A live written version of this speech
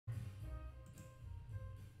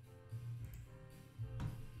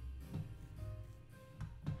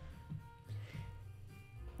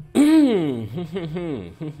Hello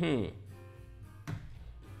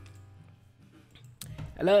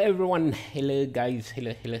everyone, hello guys,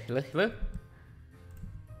 hello.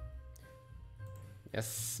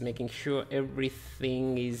 Just making sure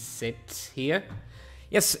everything is set here.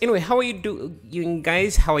 Yes, anyway, how are you doing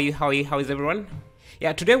guys? How is everyone?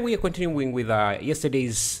 Yeah, today we are continuing with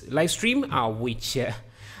yesterday's live stream, which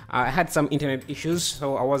I had some internet issues,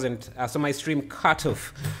 so I wasn't, so my stream cut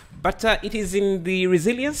off. But it is in the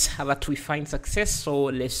resilience that we find success, so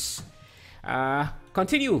let's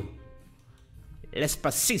continue. Let's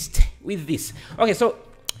persist with this. Okay, so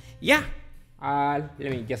yeah, let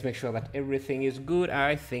me just make sure that everything is good.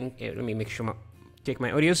 I think, let me make sure, check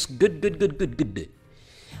my audios. Good.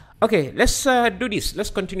 Okay, let's do this.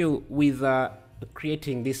 Let's continue with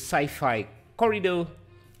creating this sci-fi corridor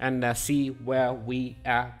and see where we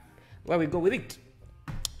go with it.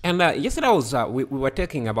 And yesterday we were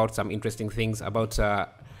talking about some interesting things about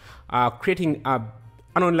creating an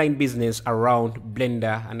online business around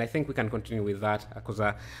Blender, and I think we can continue with that because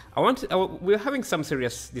we're having some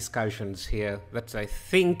serious discussions here that I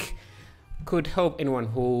think could help anyone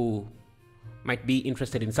who might be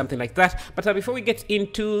interested in something like that. But before we get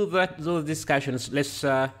into those discussions, let's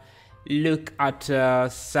look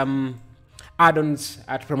at some add-ons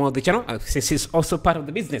to promote the channel. This is also part of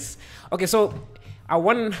the business. Okay, so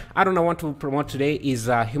one add-on I want to promote today is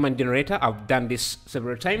Human Generator. I've done this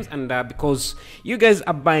several times, and because you guys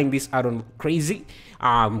are buying this add-on crazy,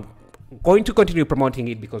 I'm going to continue promoting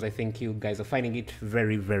it because I think you guys are finding it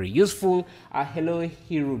very, very useful. Hello,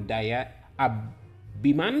 Hirudaya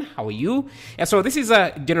Abiman, how are you? Yeah, so this is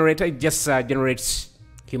a generator. It just generates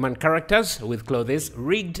human characters with clothes,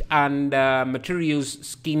 rigged and materials,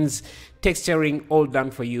 skins, texturing, all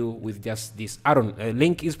done for you with just this add-on.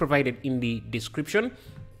 Link is provided in the description.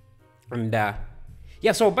 And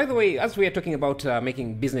yeah, so by the way, as we are talking about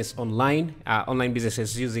making business online, online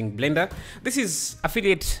businesses using Blender, this is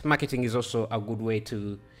affiliate marketing is also a good way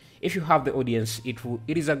to, if you have the audience, it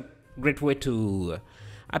is a great way to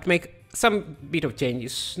make some bit of change.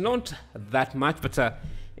 It's not that much, but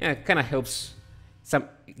yeah, it kind of helps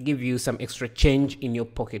give you some extra change in your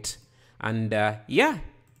pocket, and yeah,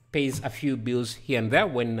 pays a few bills here and there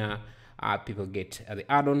when people get the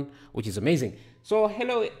add-on, which is amazing. So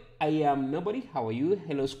hello, I am Nobody, how are you?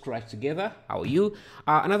 Hello, Scratch Together, how are you?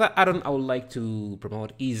 Another add-on I would like to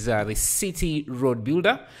promote is the City Road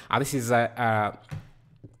Builder. This is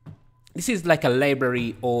like a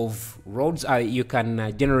library of roads. You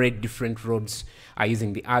can generate different roads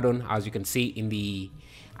using the add-on, as you can see in the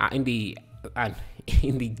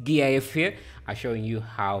GIF here, showing you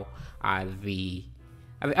how the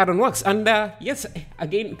add-on works. And yes,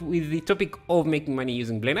 again, with the topic of making money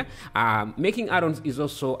using Blender, making add-ons is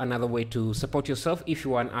also another way to support yourself if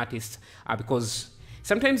you are an artist, because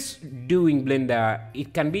sometimes doing Blender,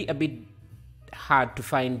 it can be a bit hard to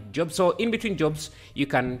find jobs. So in between jobs, you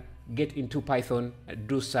can get into Python,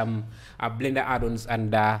 do some Blender add-ons,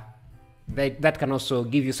 and that can also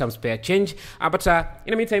give you some spare change. But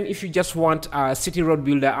in the meantime, if you just want a City Road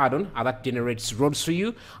Builder add-on that generates roads for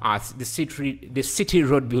you, the City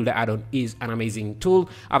Road Builder add-on is an amazing tool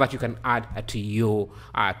that you can add to your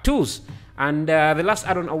tools. And the last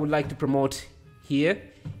add-on I would like to promote here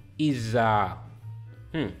is where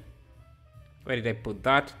did I put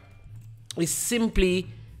that? Is Simply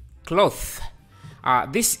Cloth.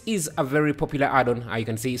 This is a very popular add-on. You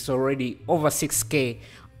can see it's already over 6K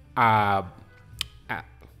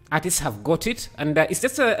artists have got it, and it's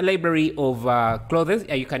just a library of clothes.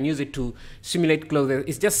 You can use it to simulate clothes.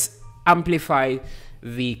 It's just amplify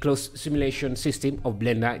the clothes simulation system of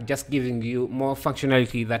Blender, just giving you more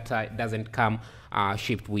functionality that doesn't come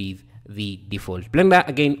shipped with the default Blender.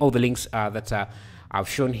 Again, all the links that I've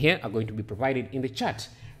shown here are going to be provided in the chat.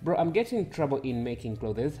 Bro, I'm getting trouble in making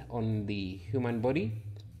clothes on the human body.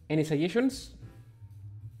 Any suggestions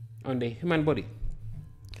on the human body?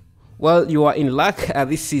 Well, you are in luck.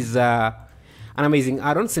 This is an amazing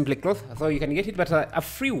add-on, Simply Cloth. So you can get it, but a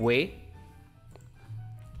free way.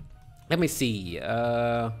 Let me see.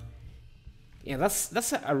 Yeah,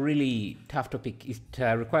 that's a really tough topic. It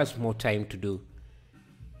requires more time to do.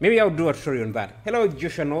 Maybe I'll do a tutorial on that. Hello,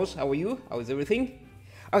 Joshua Knows. How are you? How is everything?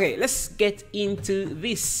 Okay, let's get into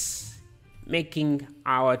this, making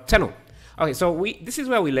our channel. Okay, so this is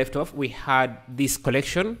where we left off. We had this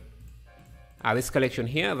collection. This collection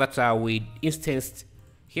here that we instanced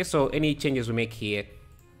here. So any changes we make here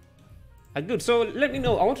are good. So let me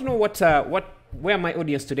know. I want to know where my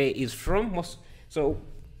audience today is from. So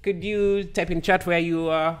could you type in chat where you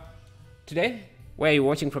are today? Where are you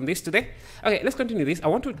watching from this today? Okay, let's continue this. I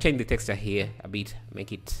want to change the texture here a bit,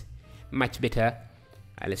 make it much better.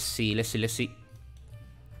 Let's see.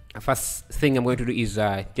 First thing I'm going to do is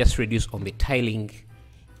just reduce on the tiling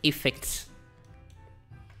effects.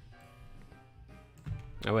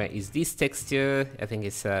 Now, where is this texture? I think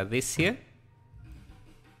it's this here.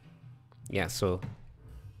 Yeah, so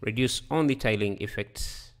reduce on the tiling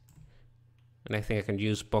effect, and I think I can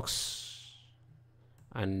use box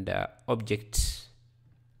and object.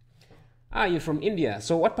 You're from India.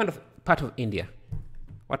 So what part of India?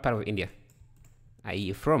 What part of India are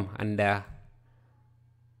you from? And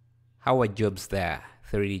how are jobs there?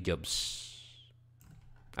 3D jobs.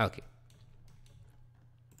 Okay.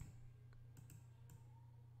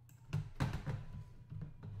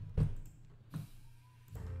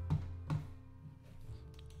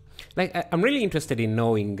 Like, I'm really interested in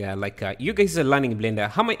knowing, you guys are learning Blender.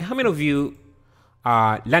 How many of you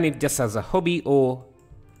learn it just as a hobby or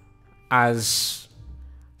as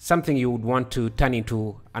something you would want to turn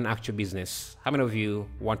into an actual business? How many of you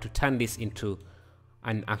want to turn this into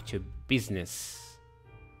an actual business?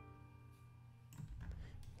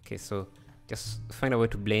 Okay, so just find a way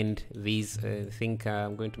to blend these. I think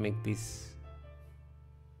I'm going to make this.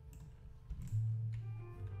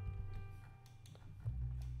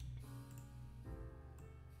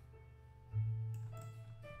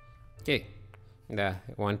 Okay, and I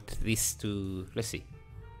want this to, let's see.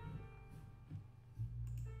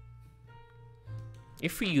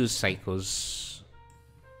 If we use cycles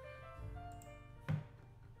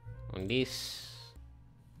on this,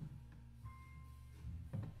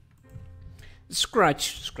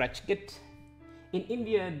 scratch, get in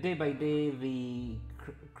India day by day, the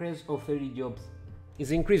craze of 3D jobs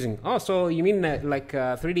is increasing. Oh, so you mean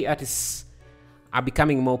 3D artists are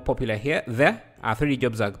becoming more popular there? 3D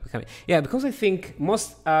jobs are becoming, yeah, because I think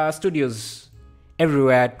most studios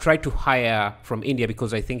everywhere try to hire from India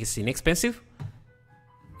because I think it's inexpensive.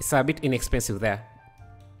 It's a bit inexpensive there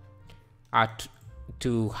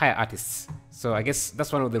to hire artists. So I guess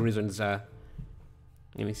that's one of the reasons. Let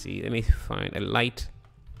me see. Let me find a light.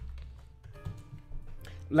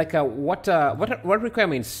 Like what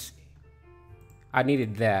requirements are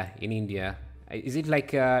needed there in India? Is it like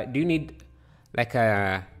do you need like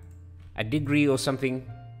a degree or something,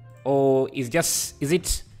 or is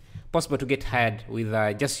it possible to get hired with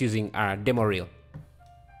just using a demo reel?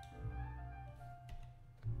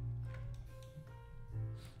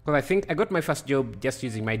 Because I think I got my first job just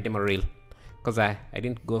using my demo reel, because I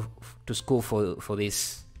didn't go to school for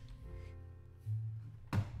this,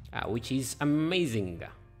 which is amazing.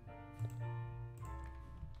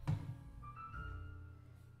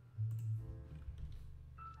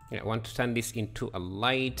 Yeah, I want to turn this into a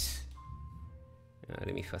light.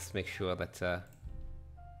 Let me first make sure that so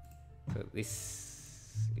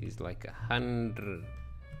this is like 100.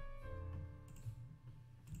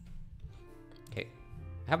 Okay,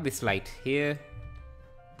 I have this light here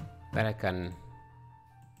that I can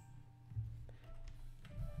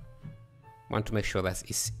want to make sure that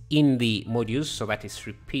it's in the modules so that it's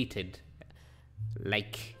repeated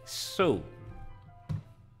like so.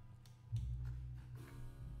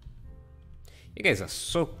 You guys are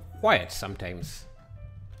so quiet sometimes.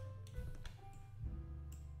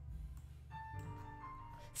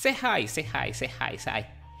 Say hi, say hi, say hi, say hi.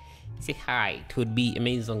 Say hi, it would be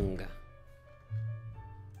amazing.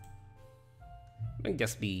 Don't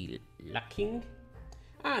just be lacking.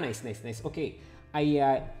 Nice. Okay.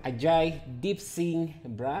 Ajay, deep seeing,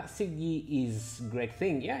 bruh. CG is great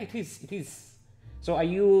thing. Yeah, it is. So are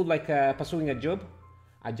you like pursuing a job?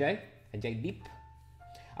 Ajay Deep?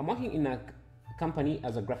 I'm working in a company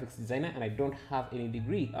as a graphics designer and I don't have any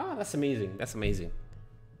degree. That's amazing.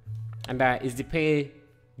 And is the pay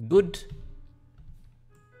good?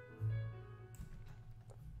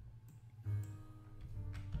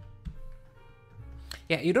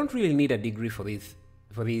 Yeah, you don't really need a degree for this.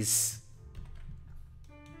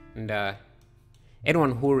 And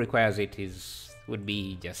anyone who requires it would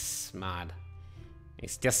be just mad.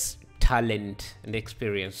 It's just talent and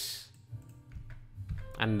experience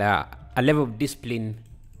and a level of discipline.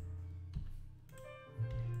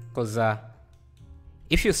 Because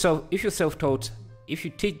if you're self-taught, if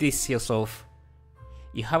you teach this yourself,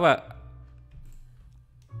 you have a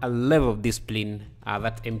level of discipline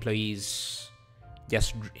that employers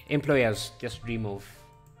just dream of.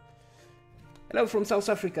 Hello from South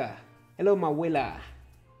Africa. Hello Mawela.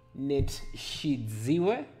 Net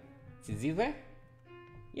Shidziwe.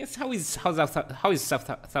 Yes, how is South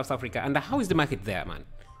Africa, and how is the market there, man?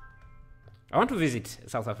 I want to visit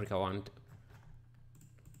South Africa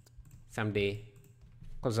someday,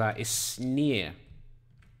 because it's near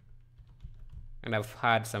and I've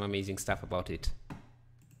heard some amazing stuff about it.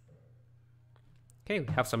 Okay, we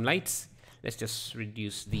have some lights. Let's just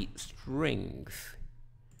reduce the strength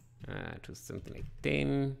to something like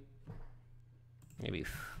 10, maybe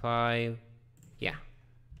 5. Yeah.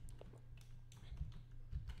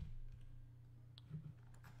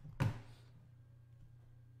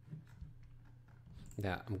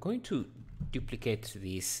 Now I'm going to duplicate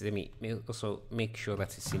this. Let me also make sure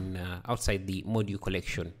that it's in outside the module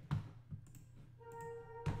collection.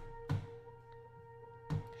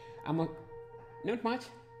 Not much.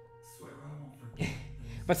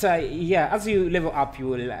 But yeah, as you level up, you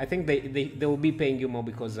will. I think they will be paying you more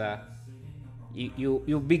because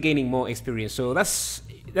you'll be gaining more experience. So that's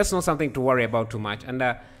not something to worry about too much. And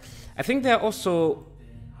I think they're also,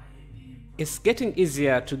 it's getting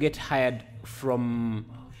easier to get hired from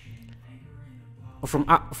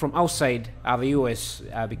outside the US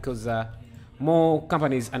because more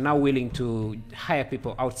companies are now willing to hire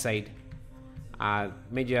people outside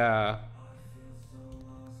major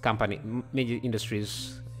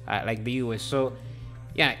industries like the US. So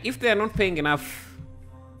yeah, if they are not paying enough,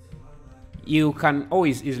 you can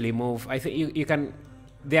always easily move. I think you can.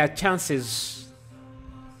 There are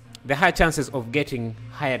high chances of getting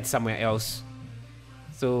hired somewhere else.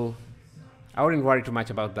 So I wouldn't worry too much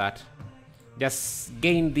about that. Just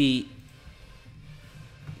gain the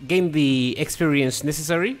experience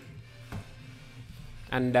necessary,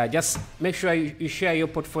 and just make sure you share your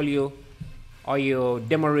portfolio or your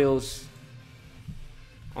demo reels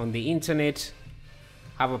on the internet.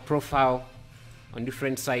 Have a profile on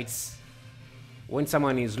different sites. When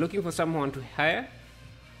someone is looking for someone to hire,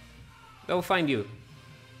 they'll find you.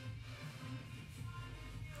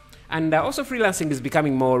 And also freelancing is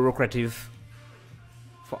becoming more lucrative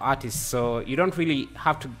for artists, so you don't really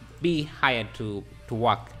have to be hired to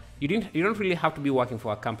work. You don't really have to be working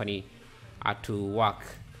for a company to work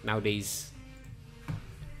nowadays.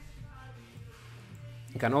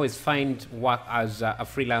 You can always find work as a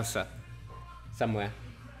freelancer somewhere.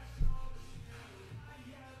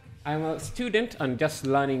 I'm a student and just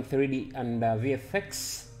learning 3D and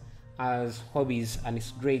VFX as hobbies, and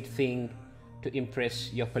it's a great thing to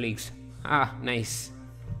impress your colleagues. Ah, nice.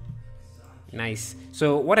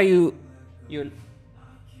 So what are you learning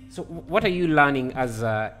as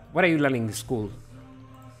what are you learning in school?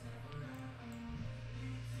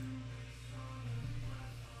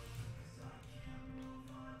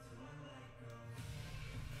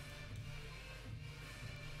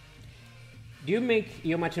 Do you make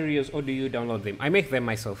your materials or do you download them? I make them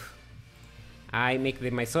myself. And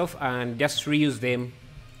just reuse them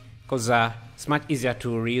because it's much easier to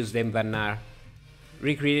reuse them than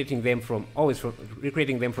recreating them from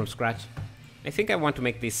scratch. I think I want to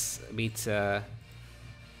make this a bit. You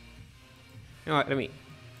know what? Let me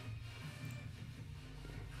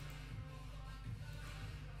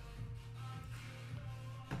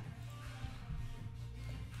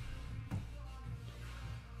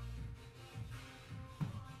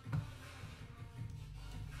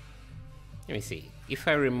see. If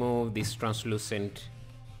I remove this translucent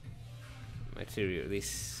material,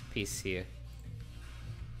 this piece here,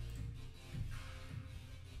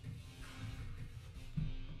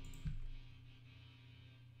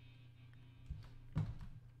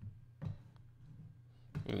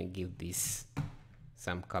 let me give this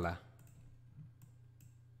some color.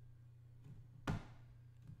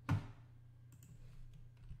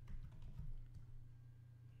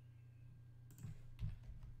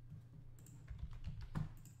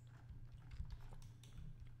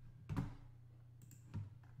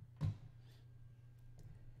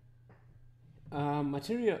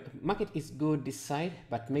 Material market is good this side,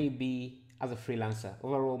 but maybe as a freelancer.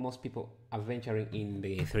 Overall, most people are venturing in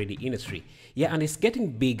the 3D industry. Yeah, and it's getting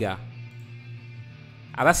bigger.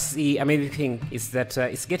 That's the amazing thing, is that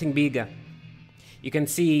it's getting bigger. You can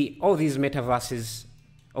see all these metaverses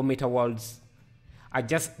or meta worlds I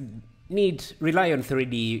just rely on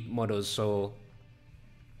 3D models. So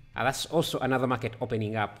that's also another market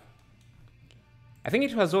opening up. I think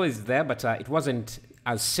it was always there, but it wasn't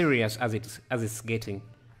as serious as it's getting.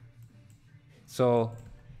 So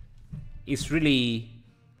it's really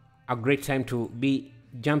a great time to be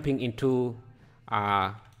jumping into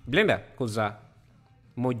Blender because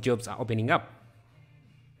more jobs are opening up.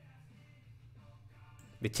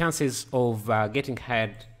 The chances of getting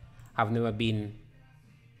hired have never been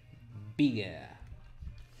bigger.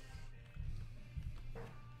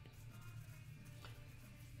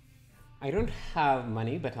 I don't have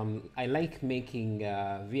money, but I like making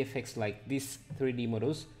VFX. Like these 3D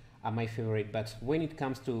models are my favorite, but when it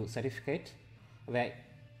comes to certificate,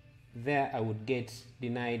 there I would get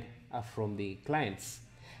denied from the clients.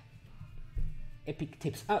 Epic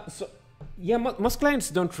tips. So Yeah, most clients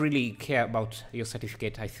don't really care about your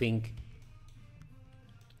certificate. I think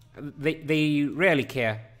they rarely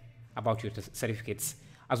care about your certificates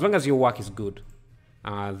as long as your work is good.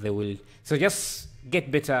 They will. So just get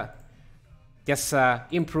better. Just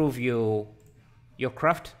improve your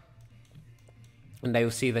craft, and I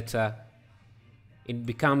will see that it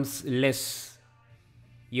becomes less.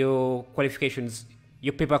 Your qualifications,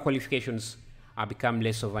 your paper qualifications, become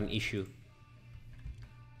less of an issue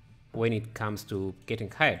when it comes to getting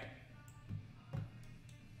hired.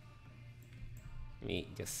 Let me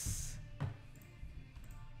just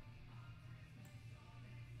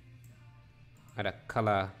add a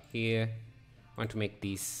color here. I want to make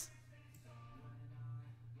this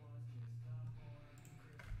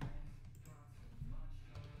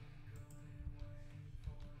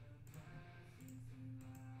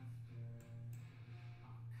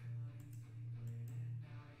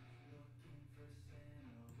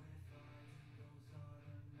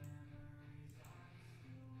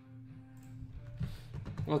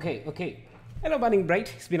okay. Hello, Burning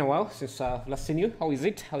Bright. It's been a while since last seen you. How is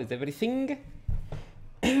it? How is everything?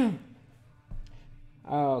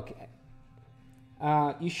 Okay.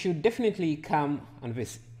 You should definitely come on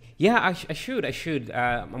this. Yeah, I should.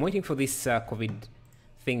 I'm waiting for this COVID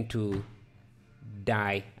thing to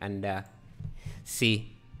die and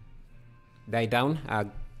die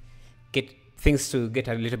down. Get things to get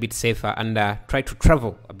a little bit safer and try to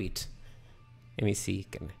travel a bit. Let me see.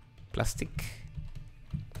 Plastic.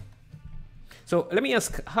 So let me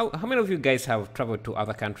ask, how many of you guys have traveled to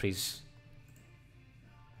other countries?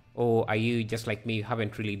 Or are you just like me,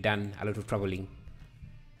 haven't really done a lot of traveling?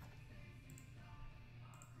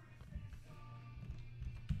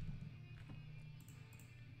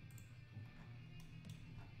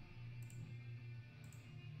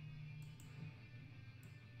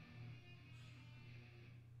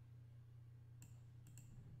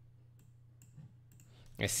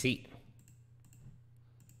 I see.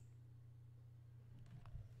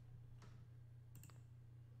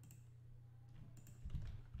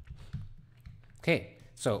 Okay,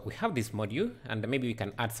 so we have this module, and maybe we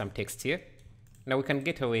can add some text here. Now we can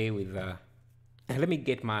get away with, let me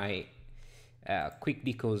get my quick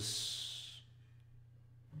decos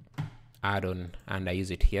add-on, and I use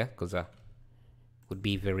it here because it would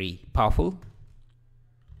be very powerful.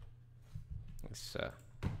 It's,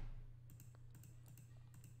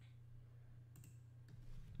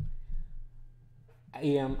 I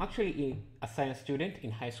am actually a science student in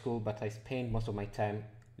high school, but I spend most of my time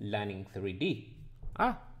learning 3D.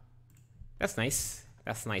 That's nice.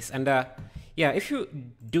 That's nice. And yeah, if you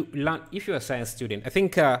do learn, if you're a science student, I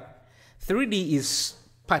think 3D is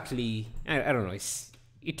partly, I don't know, it's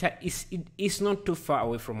not too far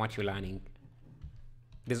away from what you're learning.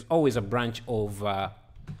 There's always a branch of the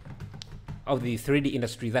 3D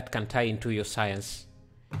industry that can tie into your science.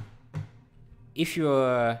 If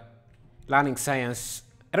you're learning science,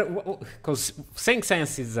 because saying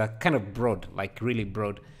science is kind of broad, like really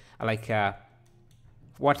broad. Like, do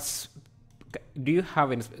you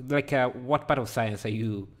have any, like, what part of science are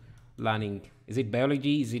you learning? Is it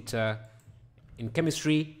biology? Is it in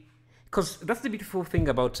chemistry? Because that's the beautiful thing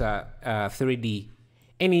about 3D.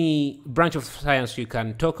 Any branch of science you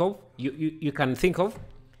can talk of, you can think of,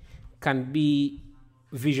 can be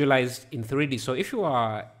visualized in 3D. So if you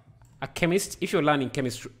are a chemist, if you're learning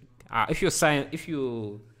chemistry, if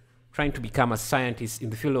you're trying to become a scientist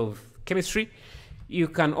in the field of chemistry, you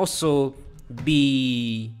can also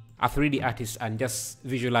be a 3D artist and just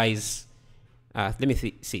visualize. Let me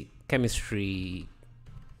see chemistry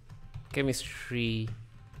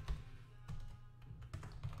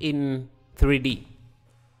in 3D.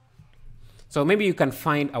 So maybe you can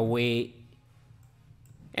find a way.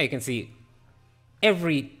 Yeah, you can see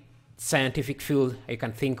every scientific field you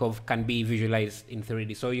can think of can be visualized in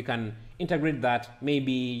 3D. So you can integrate that,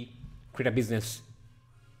 maybe create a business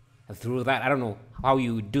through that. I don't know how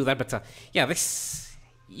you do that, but yeah,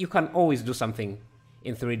 you can always do something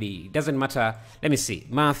in 3D. It doesn't matter. Let me see,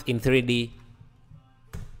 math in 3D.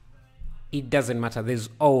 It doesn't matter. There's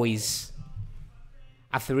always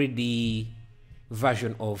a 3D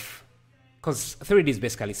version of, because 3D is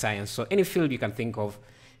basically science. So any field you can think of,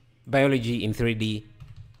 biology in 3D,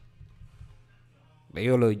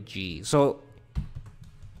 biology. So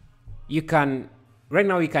you can, right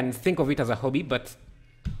now you can think of it as a hobby, but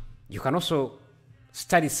you can also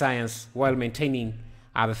study science while maintaining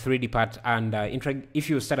the 3D part. And if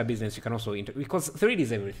you start a business, you can also, because 3D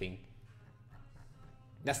is everything.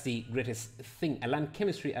 That's the greatest thing. I learned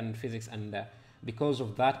chemistry and physics, and because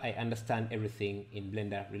of that, I understand everything in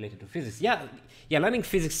Blender related to physics. Yeah, learning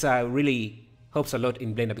physics really helps a lot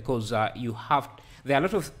in Blender because there are a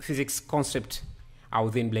lot of physics concepts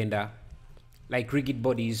within Blender, like rigid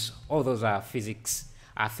bodies. All those are physics,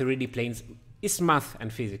 3D planes. It's math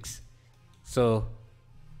and physics. So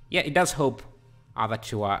yeah, it does help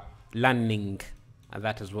that you are learning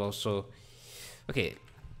that as well. So okay,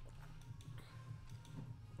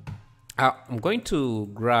 I'm going to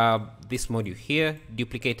grab this module here,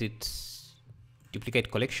 duplicate it,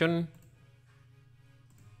 duplicate collection.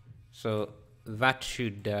 So that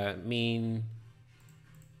should mean,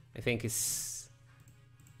 I think it's,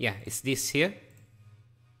 yeah, it's this here.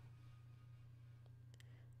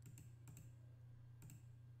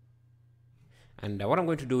 And what I'm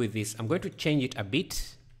going to do with this, I'm going to change it a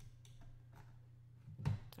bit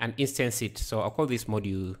and instance it. So I'll call this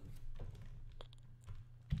module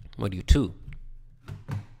 2.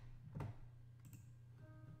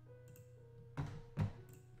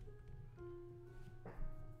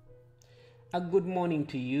 A good morning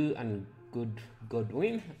to you and good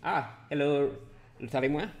Godwin. Hello,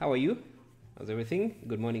 Lutarimwa. How are you? How's everything?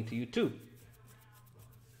 Good morning to you too.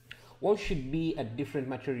 Wall should be a different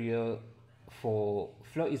material for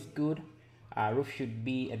floor is good. Roof should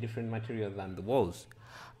be a different material than the walls.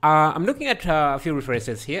 I'm looking at a few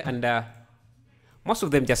references here, and most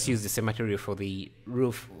of them just use the same material for the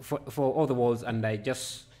roof, for all the walls, and I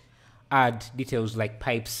just add details like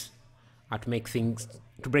pipes to make things,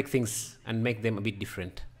 to break things and make them a bit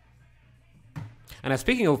different. And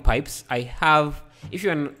speaking of pipes, I have, if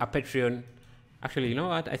you're a Patreon, actually, you know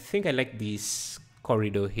what? I think I like this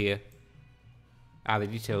corridor here. The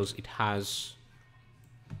details it has.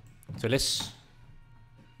 So let's,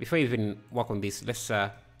 before you even work on this, let's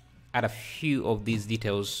add a few of these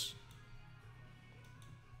details.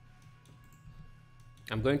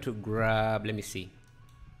 I'm going to grab, let me see.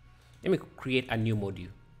 Let me create a new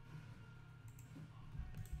module.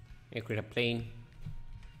 Let me create a plane.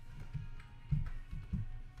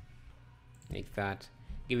 Like that.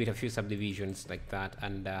 Give it a few subdivisions like that,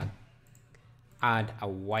 and add a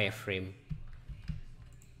wireframe.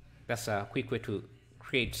 That's a quick way to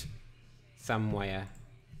create some wire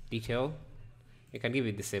detail. You can give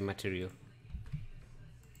it the same material.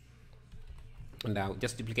 And I'll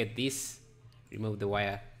just duplicate this, remove the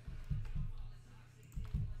wire.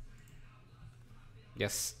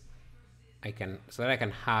 Just so that I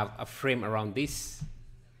can have a frame around this.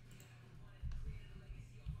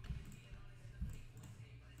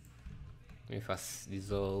 Let me first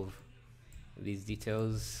dissolve these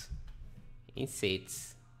details,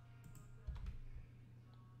 insets.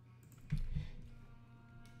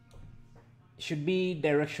 Should be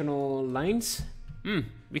directional lines.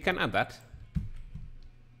 We can add that.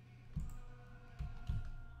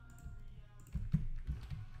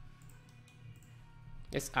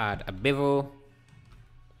 Let's add a bevel.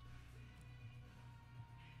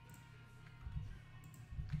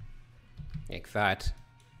 Like that.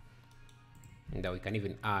 And we can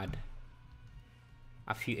even add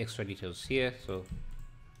a few extra details here. So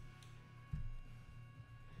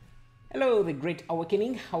hello, the Great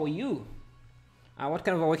Awakening. How are you? What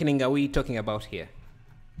kind of awakening are we talking about here?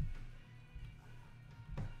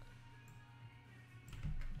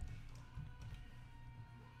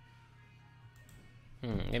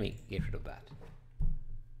 Let me get rid of that.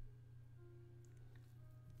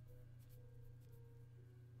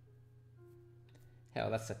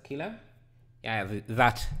 Hell, that's a killer. Yeah,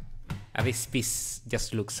 this piece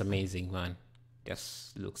just looks amazing, man.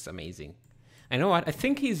 Just looks amazing. I know what, I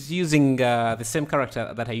think he's using the same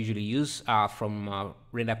character that I usually use from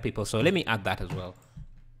Render People, so let me add that as well.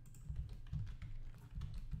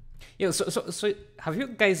 Yeah, so have you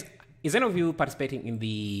guys, is any of you participating in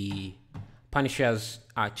the Punishers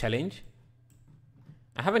challenge?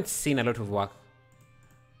 I haven't seen a lot of work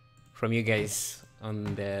from you guys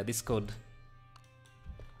on the Discord.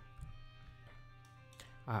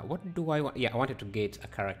 What do I want? Yeah, I wanted to get a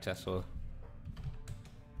character, so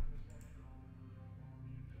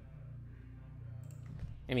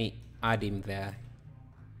let me add him there.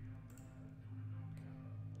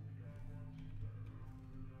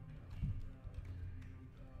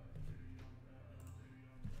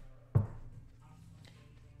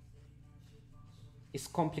 It's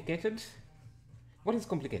complicated. What is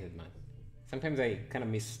complicated, man? Sometimes I kind of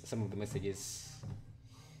miss some of the messages.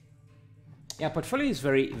 Yeah, portfolio is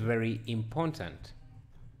very, very important.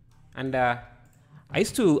 And I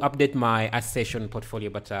used to update my ArtStation portfolio,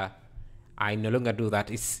 but I no longer do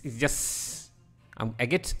that. It's just, I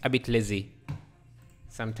get a bit lazy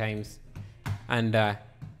sometimes. And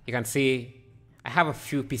you can see I have a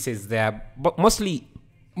few pieces there, but mostly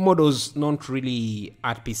models, not really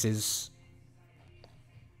art pieces.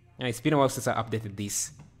 It's been a while since I updated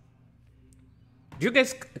this. Do you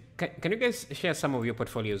guys can you guys share some of your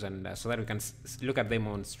portfolios and so that we can look at them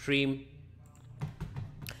on stream?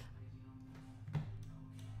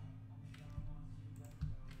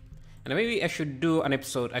 And maybe I should do an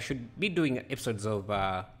episode. I should be doing episodes of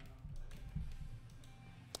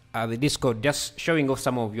the Discord, just showing off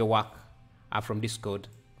some of your work from Discord.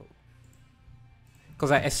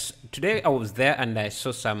 Because today I was there and I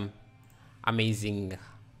saw some amazing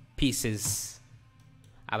pieces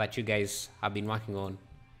that you guys have been working on.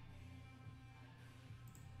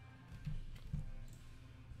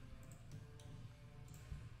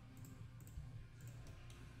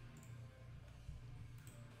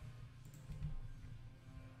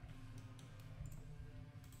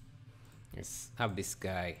 Let's have this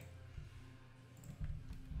guy.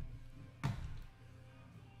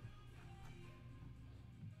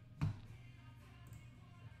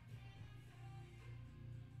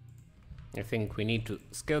 I think we need to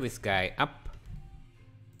scale this guy up.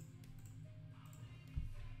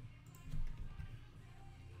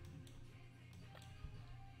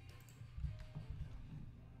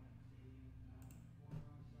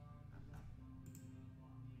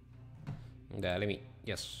 And let me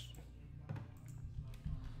just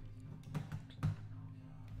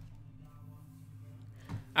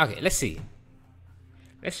okay, let's see.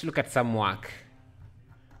 Let's look at some work.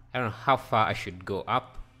 I don't know how far I should go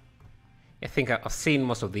up. I think I've seen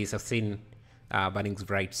most of these. I've seen Bunnings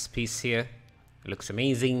Bright's piece here. It looks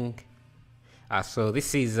amazing. So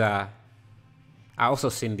this is, I also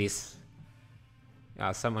seen this.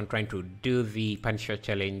 Someone trying to do the Punisher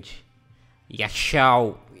challenge.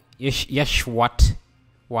 Yashwat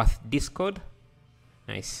Worth Discord.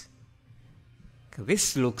 Nice.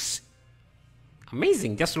 This looks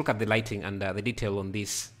amazing. Just look at the lighting and the detail on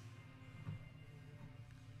this.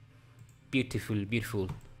 Beautiful, beautiful.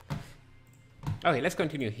 Okay, let's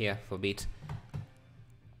continue here for a bit.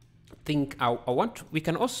 I want, we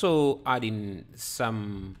can also add in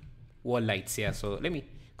some wall lights here. So let me,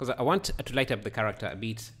 because I want to light up the character a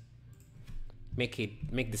bit, make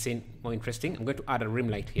the scene more interesting. I'm going to add a rim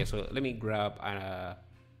light here. So let me grab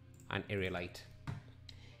an area light.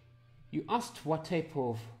 You asked what type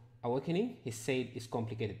of awakening? He said it's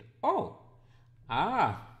complicated. Oh,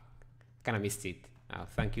 kind of missed it.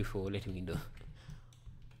 Thank you for letting me know.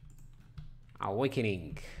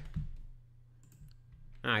 Awakening.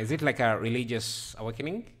 Is it like a religious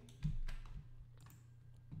awakening?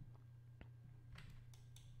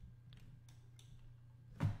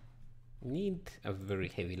 Need a very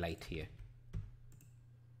heavy light here.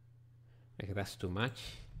 Okay, that's too much.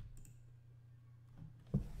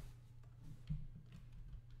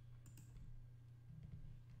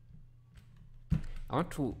 I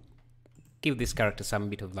want to give this character some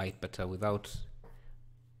bit of light, but without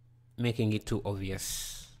making it too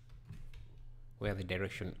obvious where the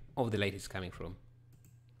direction of the light is coming from.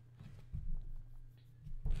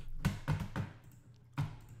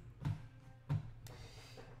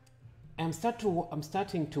 I'm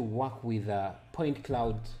starting to work with point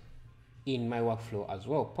cloud in my workflow as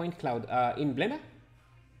well. Point cloud in Blender.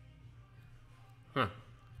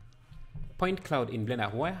 Point cloud in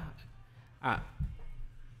Blender. Where?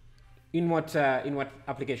 In what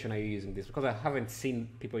application are you using this? Because I haven't seen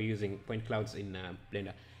people using point clouds in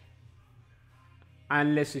Blender.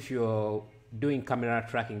 Unless if you're doing camera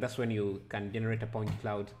tracking, that's when you can generate a point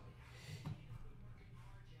cloud.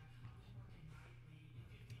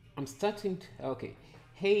 I'm starting to, okay.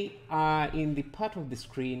 Hey, in the part of the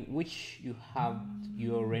screen which you have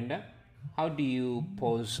your render, how do you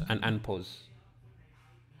pause and unpause?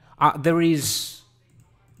 There is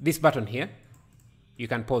this button here. You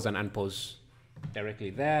can pause and unpause directly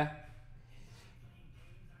there.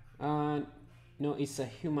 No, it's a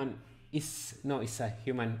human. It's a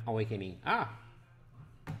human awakening.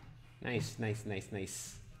 Nice.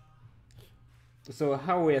 So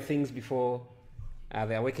how were things before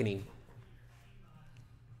the awakening?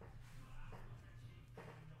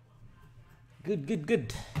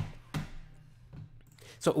 Good.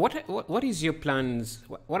 So what is your plans?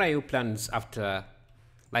 What are your plans after,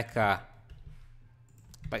 like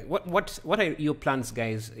what are your plans,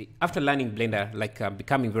 guys, after learning Blender, like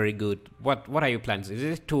becoming very good? What are your plans? Is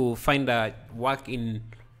it to find a work in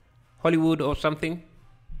Hollywood or something?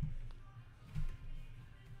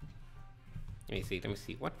 Let me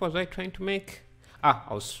see. What was I trying to make?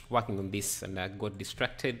 I was working on this and I got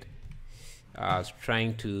distracted. I was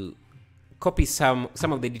trying to copy some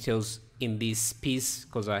of the details in this piece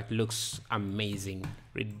because it looks amazing,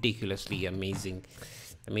 ridiculously amazing.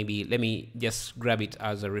 Maybe let me just grab it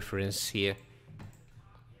as a reference here.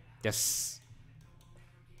 Just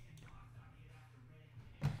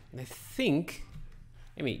I think,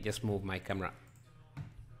 let me just move my camera,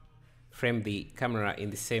 frame the camera in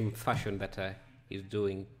the same fashion that he's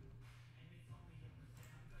doing.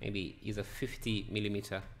 Maybe use a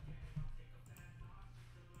 50mm.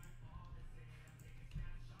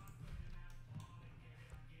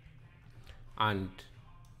 And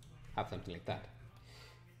have something like that.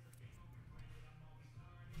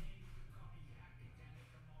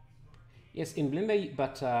 Yes, in Blender,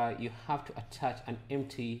 but you have to attach an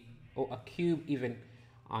empty or a cube even,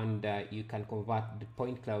 and you can convert the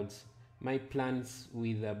point clouds. My plans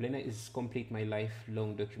with Blender is complete my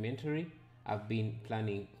lifelong documentary. I've been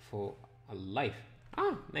planning for a life.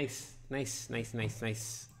 Ah, nice, nice, nice, nice,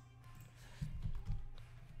 nice.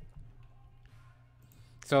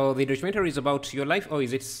 So the documentary is about your life, or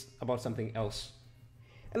is it about something else?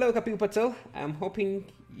 Hello, Kapil Patel. I'm hoping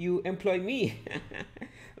you employ me.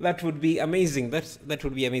 That would be amazing. That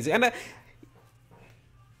would be amazing. And I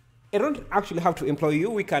don't actually have to employ you.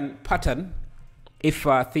 We can pattern if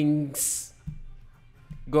things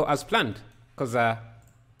go as planned. Because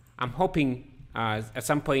I'm hoping at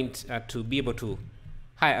some point to be able to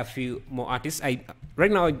hire a few more artists. Right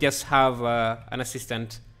now I just have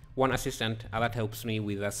one assistant that helps me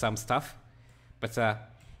with some stuff. But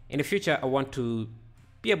in the future, I want to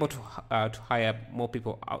be able to hire more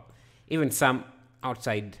people out, even some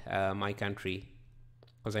outside my country,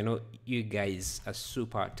 because I know you guys are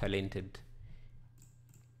super talented.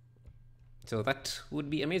 So that would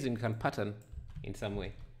be amazing. You can pattern in some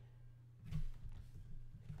way.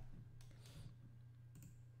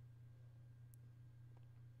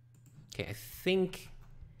 Okay, I think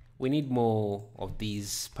we need more of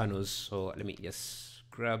these panels. So let me just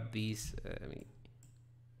grab these. Let me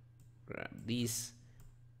grab these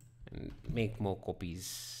and make more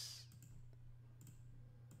copies.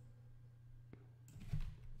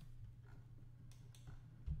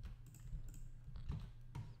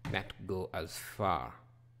 That go as far.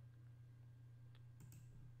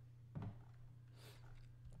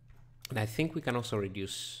 And I think we can also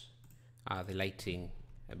reduce the lighting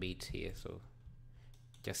a bit here. So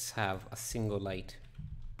just have a single light.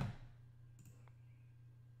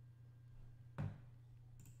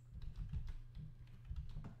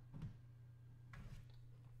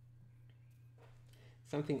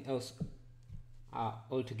 Something else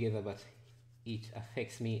altogether, but it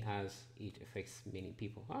affects me as it affects many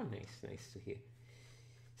people. Oh, nice to hear.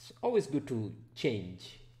 It's always good to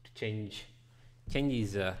change. Change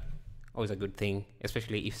is always a good thing,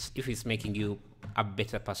 especially if it's making you a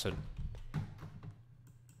better person.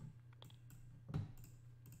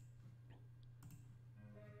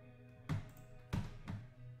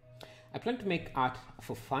 I plan to make art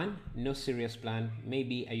for fun, no serious plan,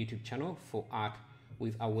 maybe a YouTube channel for art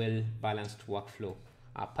with a well-balanced workflow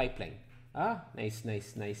pipeline. Ah, nice.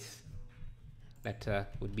 That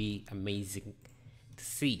would be amazing to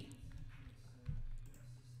see.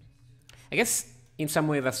 I guess in some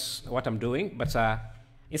way that's what I'm doing, but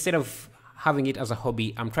instead of having it as a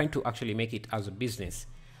hobby, I'm trying to actually make it as a business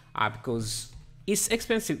because it's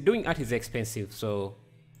expensive. Doing art is expensive, so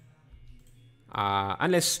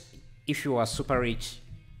unless if you are super rich,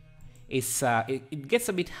 it gets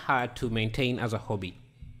a bit hard to maintain as a hobby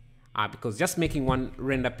because just making one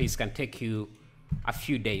render piece can take you a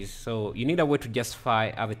few days. So you need a way to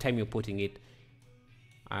justify the time you're putting it,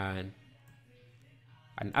 and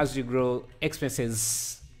as you grow,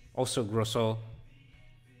 expenses also grow. So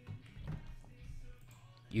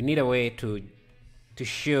you need a way to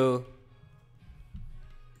show.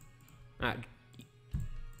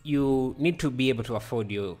 You need to be able to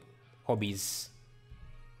afford your hobbies,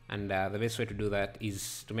 and the best way to do that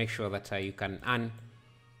is to make sure that you can earn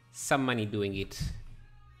some money doing it.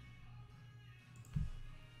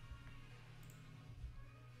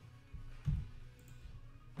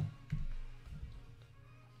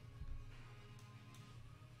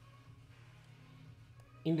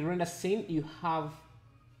 In the render scene, you have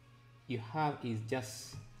is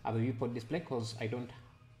just the viewport display, because I don't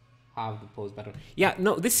have the pause button. Yeah,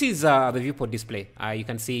 no, this is the viewport display. You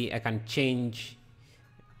can see I can change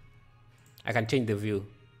the view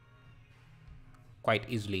quite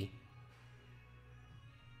easily.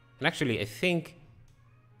 And actually, I think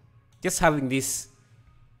just having this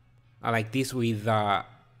like this with the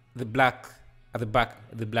black at the back,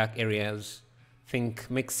 the black areas, I think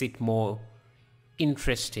makes it more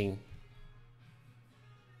interesting.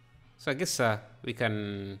 So I guess we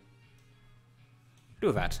can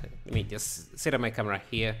do that. Let me just set up my camera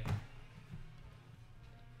here.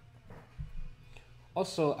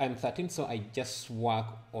 Also, I'm 13, so I just work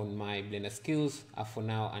on my Blender skills for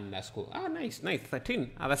now and school. Ah, nice,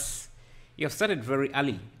 13. That's You have started very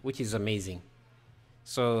early, which is amazing.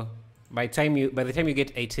 So by the time you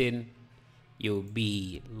get 18, you'll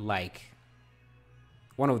be like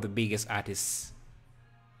one of the biggest artists.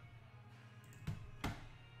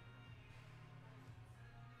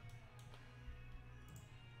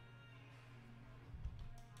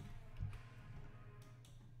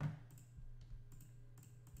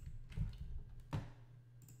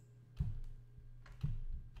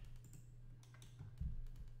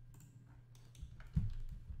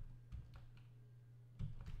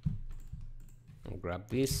 I'll grab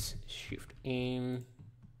this, shift in.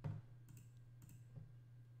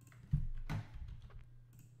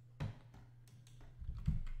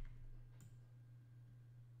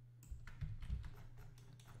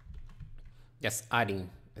 Just adding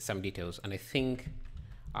some details, and I think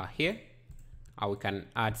here we can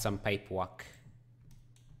add some pipe work.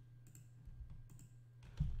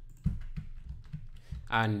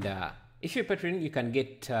 And if you're Patreon, you can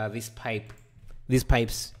get these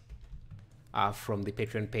pipes from the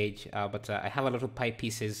Patreon page, but I have a lot of pipe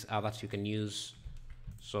pieces that you can use,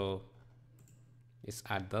 so let's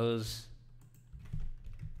add those.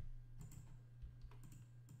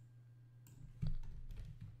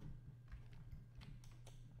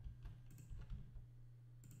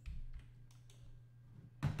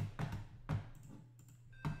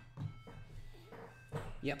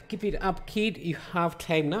 Yep, keep it up, kid. You have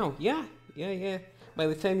time now. Yeah. By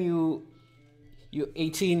the time you're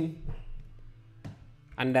 18,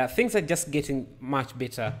 and things are just getting much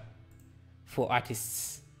better for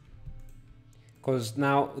artists, because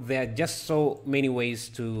now there are just so many ways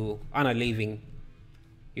to earn a living.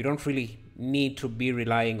 You don't really need to be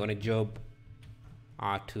relying on a job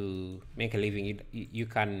to make a living. You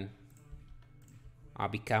can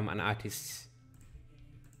become an artist.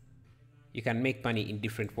 You can make money in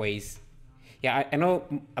different ways. Yeah, I know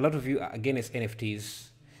a lot of you are against NFTs.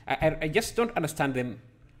 I just don't understand them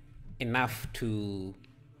enough to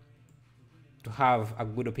have a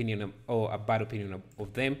good opinion or a bad opinion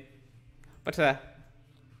of them. But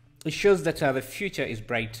it shows that the future is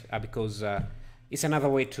bright, because it's another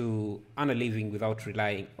way to earn a living without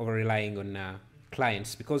relying on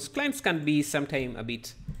clients, because clients can be sometimes a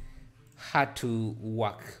bit hard to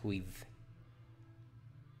work with.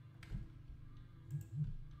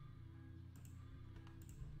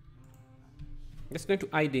 I'm just going to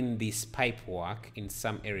add in this pipe work in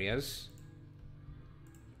some areas.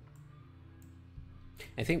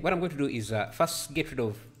 I think what I'm going to do is first get rid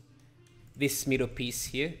of this middle piece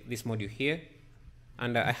here, this module here,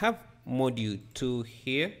 and I have module 2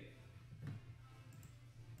 here.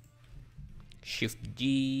 Shift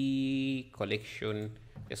G, collection,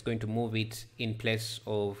 just going to move it in place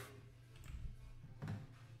of,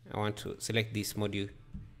 I want to select this module,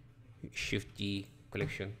 Shift G,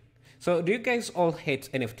 collection. So do you guys all hate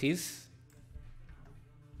NFTs?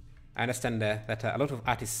 I understand that a lot of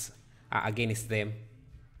artists are against them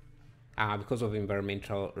because of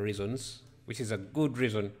environmental reasons, which is a good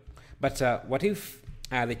reason. But what if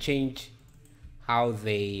they change how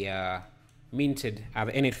they minted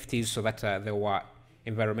the NFTs so that they were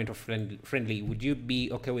environmental friendly? Would you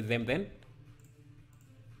be okay with them then?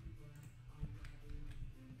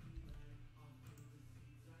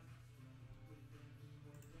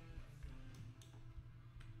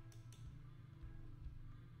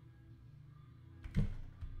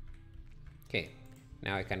 Okay,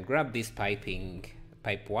 now I can grab this pipe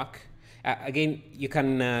work. Again, you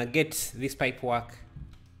can get this pipe work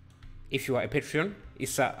if you are a Patreon.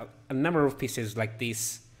 It's a number of pieces like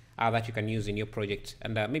this that you can use in your project,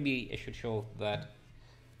 and maybe I should show that.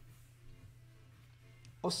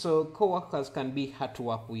 Also, co-workers can be hard to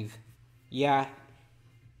work with. Yeah,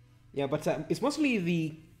 but it's mostly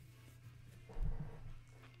the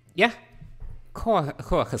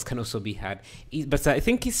co-workers can also be hard, but I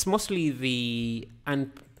think it's mostly the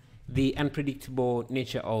unpredictable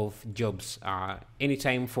nature of jobs.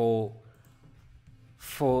 Anytime for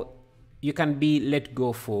you can be let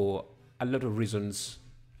go for a lot of reasons.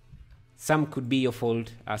 Some could be your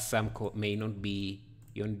fault, some may not be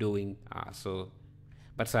your doing.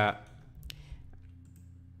 But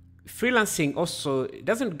freelancing also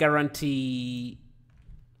doesn't guarantee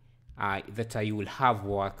that you will have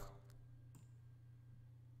work.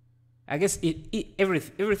 I guess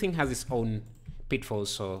everything has its own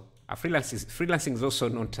pitfalls. So freelancing is also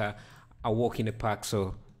not a walk in the park.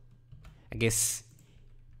 So I guess,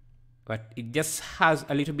 but it just has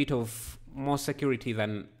a little bit of more security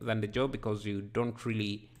than the job, because you're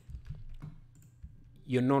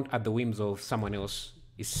not at the whims of someone else.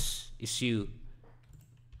 It's you.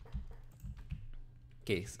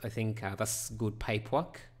 Okay, so I think that's good pipe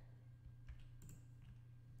work.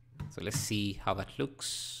 So let's see how that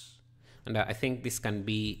looks. And I think this can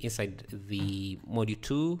be inside the module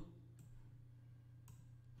 2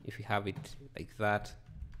 if you have it like that.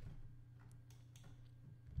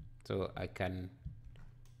 So I can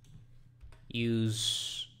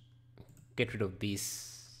get rid of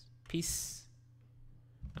this piece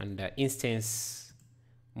and instance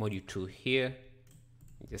module 2 here.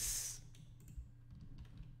 Just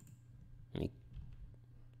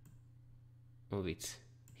move it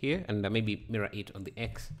here and maybe mirror it on the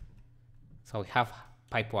X. So we have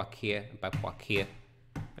pipe work here and pipe work here.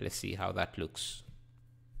 Let's see how that looks.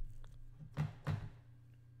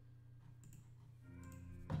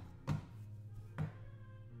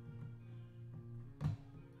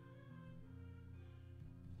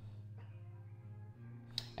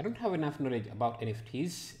 I don't have enough knowledge about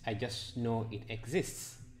NFTs. I just know it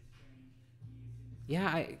exists.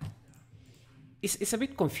 Yeah, it's a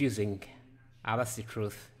bit confusing. That's the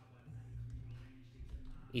truth.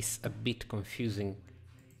 It's a bit confusing.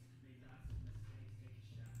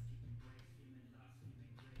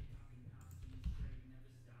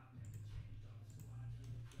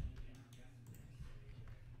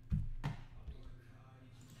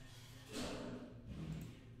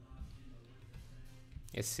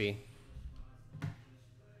 Let's see.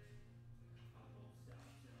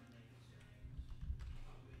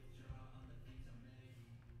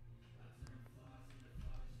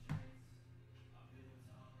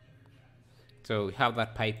 So we have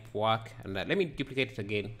that pipe work, and let me duplicate it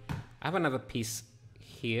again. I have another piece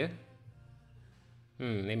here.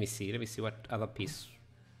 Let me see what other piece.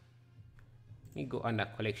 Let me go under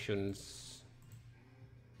collections.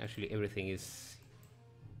 Actually, everything is.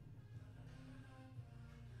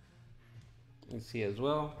 Let's see as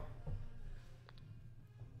well.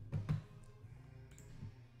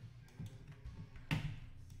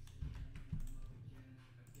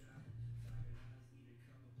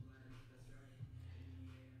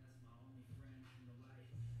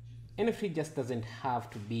 NFT just doesn't have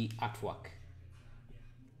to be artwork.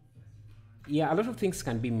 Yeah, a lot of things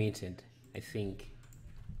can be minted, I think.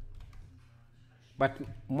 But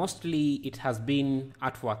mostly it has been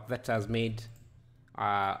artwork that has made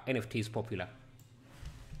NFTs popular.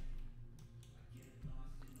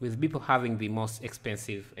 With people having the most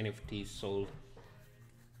expensive NFTs sold.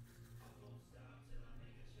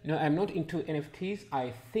 No, I'm not into NFTs.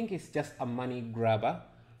 I think it's just a money grabber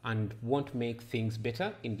and won't make things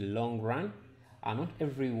better in the long run. Not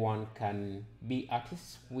everyone can be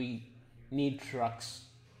artists. We need trucks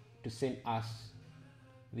to send us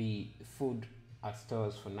the food at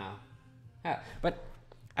stores for now. Yeah, but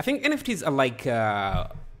I think NFTs are like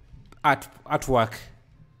artwork.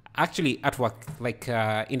 Actually, artwork, like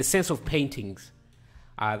in the sense of paintings.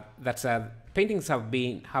 Paintings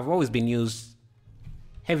have always been used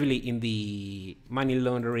heavily in the money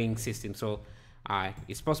laundering system. So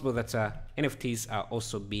it's possible that NFTs are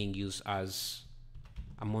also being used as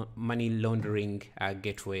a money laundering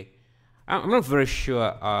gateway. I'm not very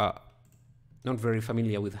sure, not very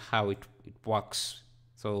familiar with how it works,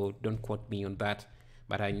 so don't quote me on that.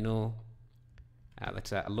 But I know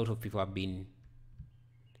that a lot of people have been.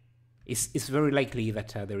 It's very likely that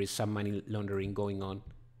there is some money laundering going on,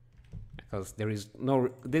 because there's no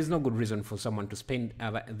good reason for someone to spend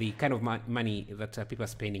the kind of money that people are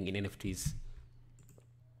spending in NFTs.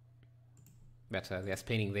 But they are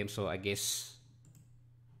spending them, so I guess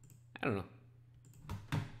I don't know.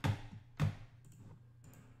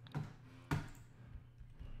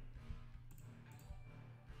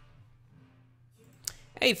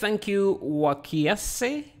 Hey, thank you,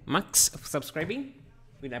 Wakiase Max, for subscribing.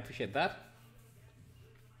 Really appreciate that.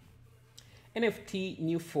 NFT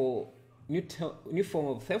new form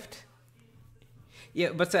of theft.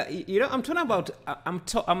 Yeah, but I'm talking about.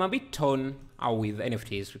 I'm a bit torn with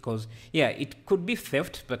NFTs because it could be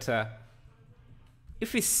theft, but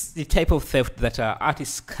if it's the type of theft that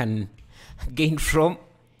artists can gain from,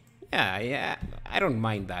 I don't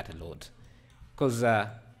mind that a lot, because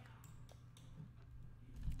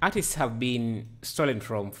artists have been stolen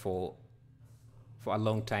from for a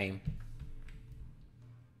long time.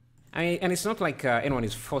 And it's not like anyone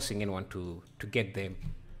is forcing anyone to get them,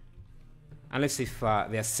 unless if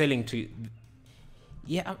they're selling to.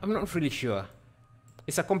 Yeah, I'm not really sure.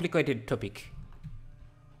 It's a complicated topic,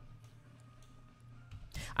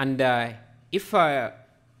 and if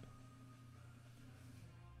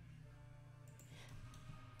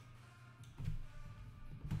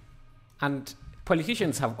and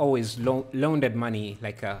politicians have always laundered money,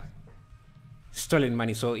 like stolen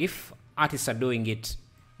money. So if artists are doing it,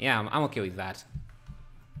 I'm okay with that.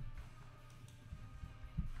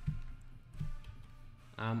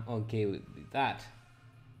 I'm okay with that.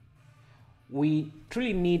 We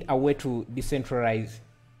truly need a way to decentralize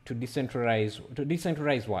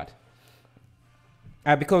what?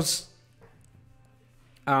 Because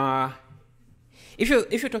if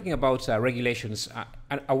you're talking about regulations,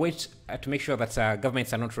 a way to make sure that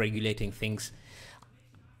governments are not regulating things,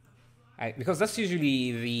 because that's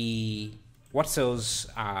usually the what sells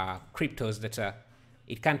cryptos that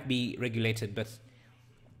it can't be regulated. But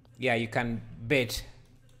yeah, you can bet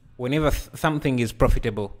whenever something is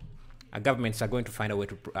profitable, governments are going to find a way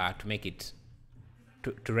to make it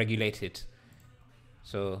to regulate it.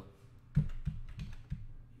 So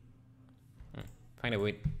find a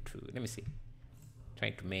way to, let me see,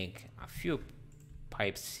 trying to make a few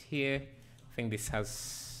pipes here. I think this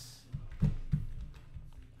has,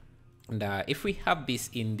 and if we have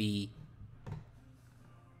this in the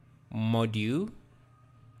module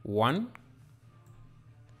 1,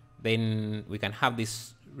 then we can have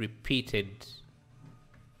this repeated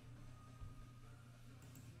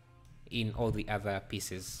in all the other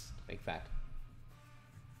pieces like that.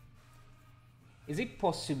 Is it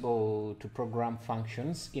possible to program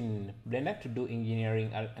functions in Blender to do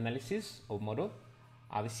engineering analysis of model?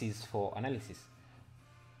 This is for analysis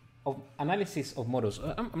of models.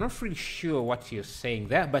 I'm not really sure what you're saying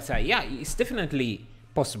there, but yeah, it's definitely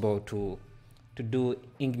possible to do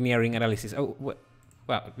engineering analysis. Oh, well,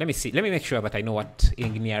 let me see. Let me make sure that I know what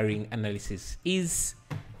engineering analysis is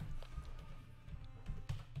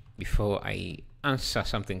before I answer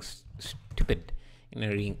something stupid.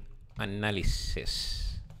 Engineering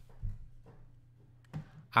analysis.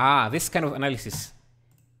 This kind of analysis.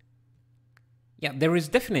 Yeah, there is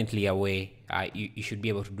definitely a way you should be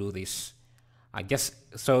able to do this. Just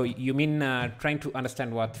so you mean trying to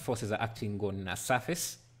understand what forces are acting on a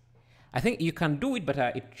surface? I think you can do it, but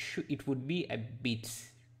it would be a bit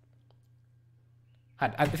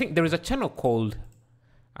hard. I think there is a channel called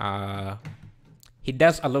he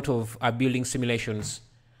does a lot of building simulations.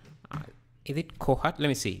 Is it cohort? Let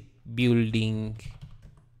me see. Building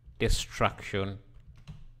destruction.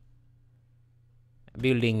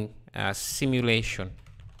 Building simulation.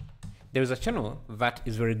 There is a channel that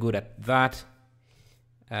is very good at that.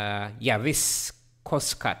 Yeah, this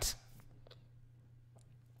cost cut.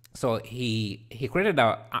 So he created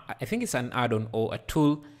I think it's an add-on or a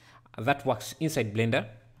tool that works inside Blender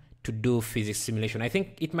to do physics simulation. I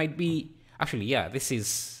think it might be, actually, yeah, this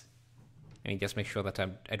is, let me just make sure that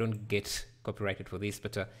I don't get copyrighted for this,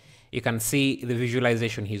 but you can see the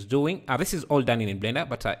visualization he's doing. This is all done in Blender,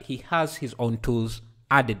 but he has his own tools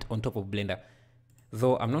added on top of Blender.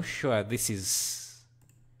 Though I'm not sure this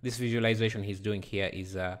visualization he's doing here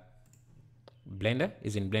is Blender,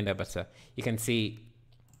 is in Blender, but you can see,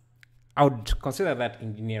 I would consider that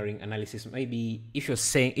engineering analysis. Maybe if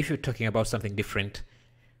you're talking about something different.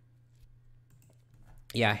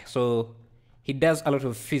 Yeah, so he does a lot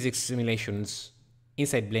of physics simulations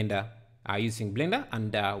inside Blender using Blender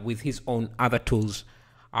and with his own other tools.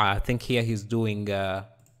 I think here he's doing a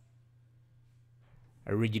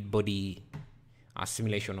rigid body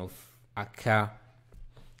simulation of a car.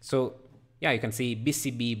 So yeah, you can see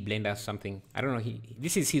BCB Blender something. I don't know.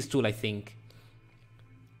 This is his tool, I think.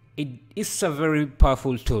 It is a very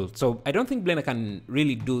powerful tool. So I don't think Blender can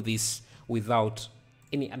really do this without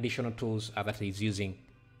any additional tools that he's using.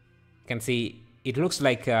 You can see it looks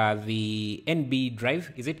like the NB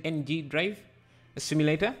drive. Is it NG drive? A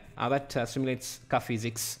simulator that simulates car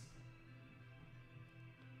physics.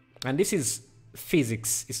 And this is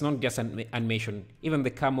physics. It's not just an animation. Even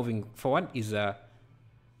the car moving forward is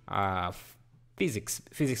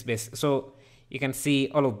physics based. So you can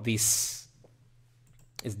see all of this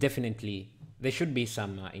is definitely, there should be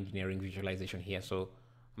some engineering visualization here. So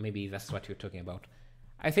maybe that's what you're talking about.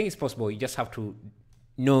 I think it's possible. You just have to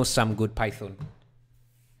know some good Python.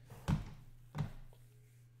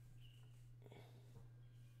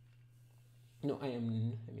 No, I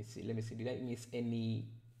am, let me see. Did I miss any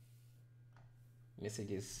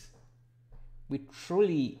messages? We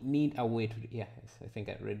truly need a way to, yeah, I think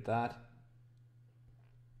I read that.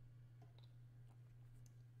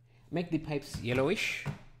 Make the pipes yellowish.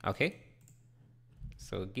 Okay.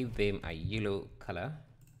 So give them a yellow color,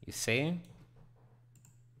 you say.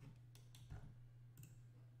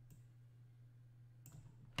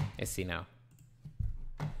 Let's see now.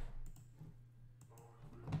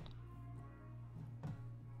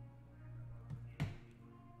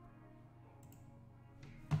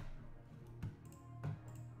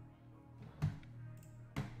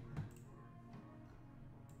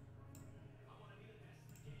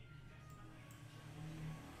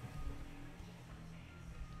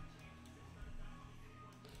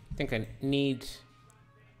 I think I need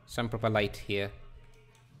some proper light here.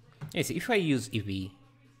 Yes, if I use Eevee,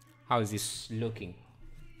 how is this looking?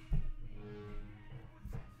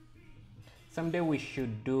 Someday we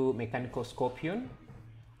should do Mechanical Scorpion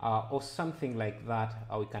or something like that.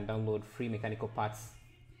 We can download free mechanical parts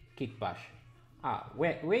kit bash.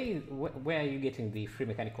 Where are you getting the free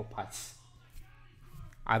mechanical parts?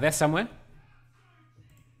 Are there somewhere?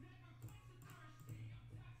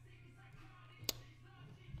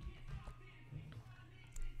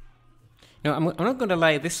 No, I'm not gonna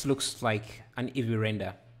lie, this looks like an Eevee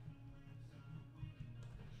render.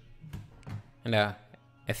 And I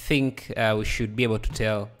think we should be able to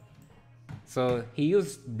tell. So he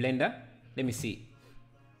used Blender. Let me see.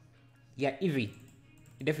 Yeah, Eevee.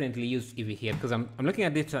 He definitely used Eevee here because I'm looking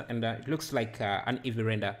at it and it looks like an Eevee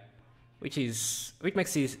render, which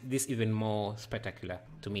makes this even more spectacular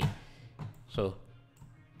to me. So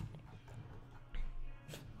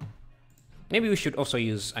maybe we should also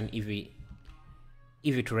use an Eevee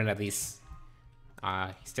to render this.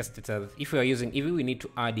 It's just that if we are using Eevee, we need to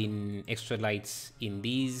add in extra lights in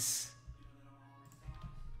these.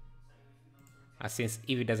 Since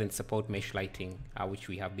Eevee doesn't support mesh lighting, which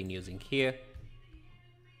we have been using here.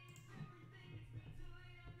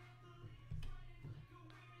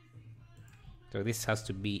 So this has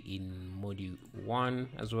to be in module 1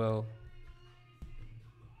 as well.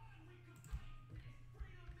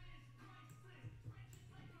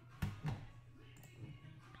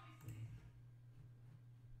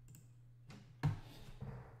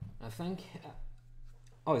 I think.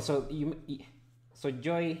 So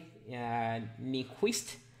Joy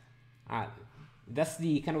Nyquist. That's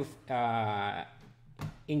the kind of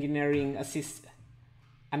engineering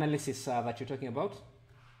analysis that you're talking about.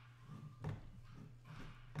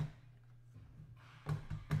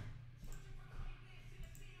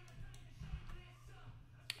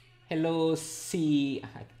 Hello, C.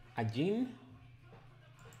 Ajin.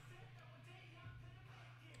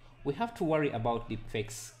 We have to worry about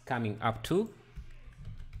deepfakes coming up too.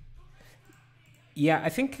 Yeah, I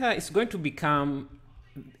think it's going to become,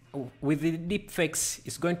 with the deepfakes,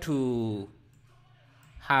 it's going to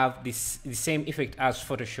have the same effect as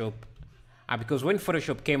Photoshop. Because when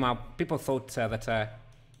Photoshop came up, people thought that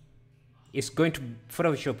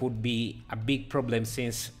Photoshop would be a big problem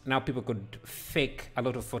since now people could fake a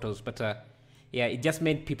lot of photos. But yeah, it just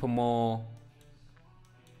made people more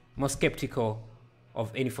skeptical of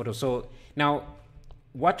any photo. So now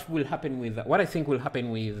what I think will happen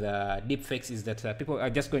with deepfakes is that people are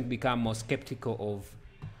just going to become more skeptical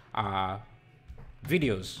of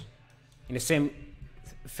videos. In the same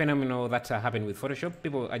phenomenon that happened with Photoshop,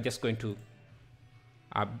 people are just going to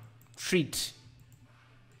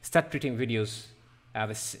start treating videos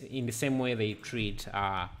in the same way they treat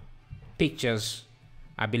pictures,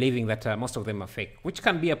 believing that most of them are fake, which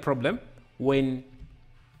can be a problem when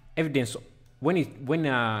evidence when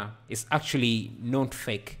it's actually not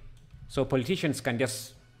fake. So politicians can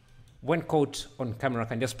just, when caught on camera,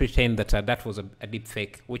 can just pretend that that was a deep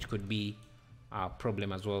fake, which could be a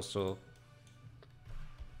problem as well. So,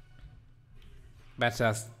 but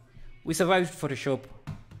we survived Photoshop.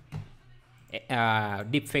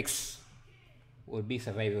 Deep fakes will be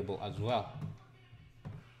survivable as well.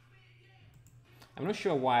 I'm not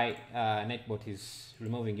sure why Netbot is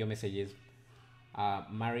removing your messages,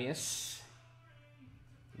 Marius.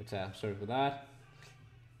 But sorry for that.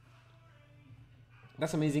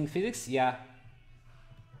 That's amazing physics. Yeah,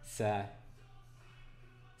 it's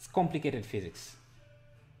complicated physics.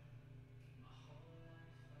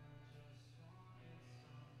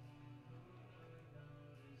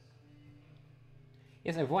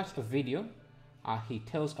 Yes, I've watched a video. He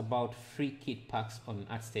tells about free kit packs on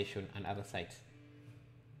ArtStation and other sites.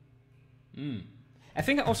 I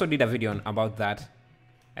think I also did a video about that.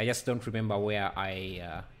 I just don't remember where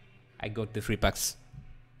I got the free packs.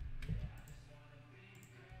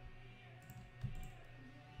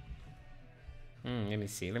 Let me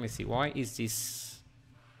see. Why is this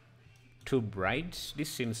too bright? This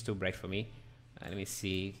seems too bright for me. Let me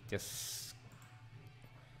see. Just,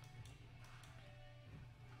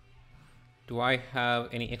 do I have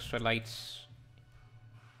any extra lights?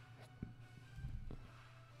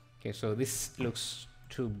 Okay, so this looks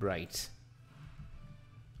too bright.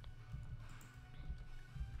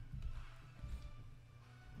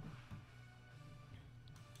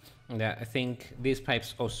 Yeah, I think these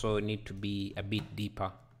pipes also need to be a bit deeper,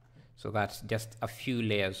 so that's just a few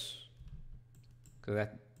layers, so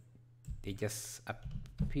that they just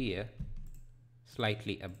appear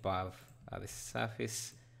slightly above the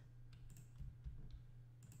surface.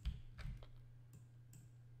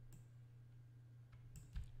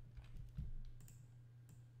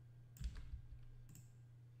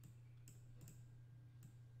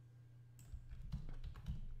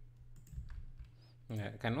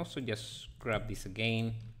 I can also just grab this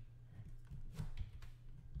again.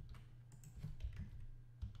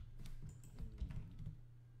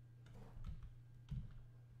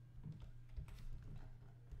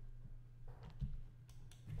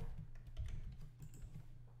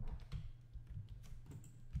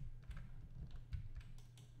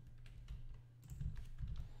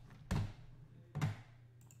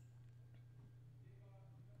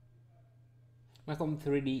 Malcolm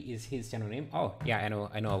 3D is his channel name. Oh yeah, I know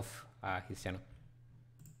of his channel.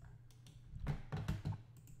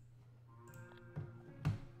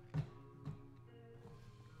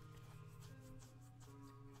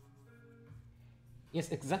 Yes,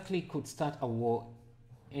 exactly. Could start a war,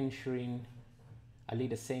 ensuring a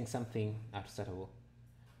leader saying something to start a war.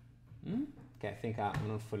 Okay, I think I'm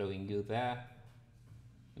not following you there.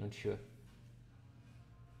 Not sure.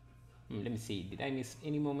 Let me see. Did I miss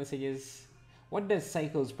any more messages? What does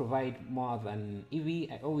Cycles provide more than Eevee?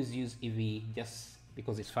 I always use Eevee just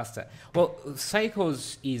because it's faster. Well,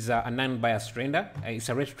 Cycles is a non-biased render. It's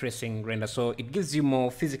a ray tracing render, so it gives you more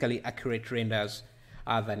physically accurate renders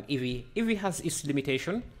than Eevee. Eevee has its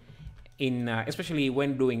limitation in especially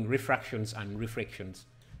when doing refractions and reflections.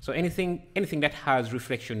 So anything that has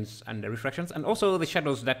reflections and refractions, and also the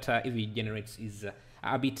shadows that Eevee generates is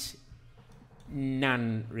a bit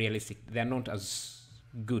non-realistic. They're not as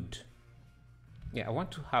good. Yeah, I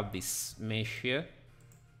want to have this mesh here.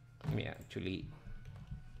 Let me actually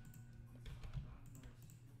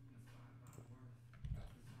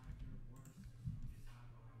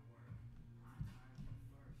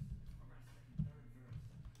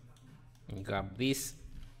grab this.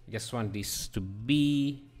 I just want this to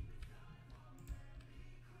be.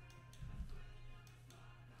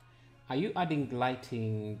 Are you adding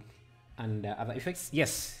lighting and other effects?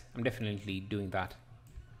 Yes, I'm definitely doing that.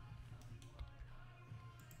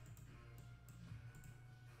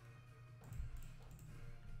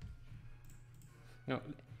 No,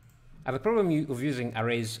 the problem of using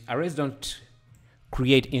arrays don't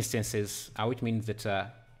create instances, which means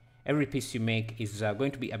that every piece you make is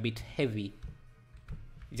going to be a bit heavy.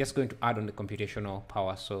 It's just going to add on the computational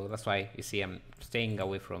power, so that's why you see I'm staying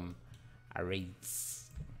away from arrays.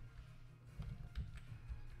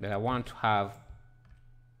 But I want to have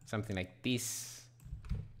something like this,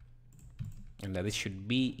 and this should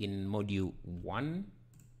be in module 1,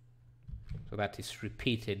 so that is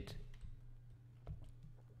repeated.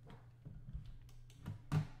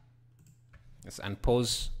 Let's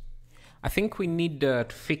unpause. I think we need to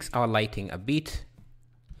fix our lighting a bit.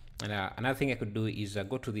 And another thing I could do is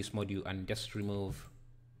go to this module and just remove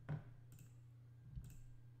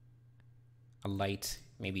a light,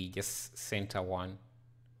 maybe just center one.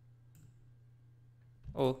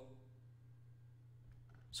 Oh,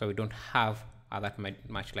 so we don't have that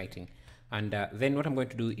much lighting. And then what I'm going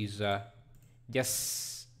to do is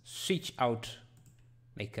just switch out,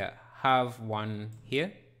 like have one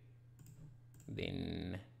here.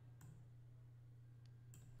 Then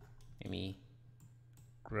let me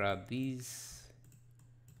grab these.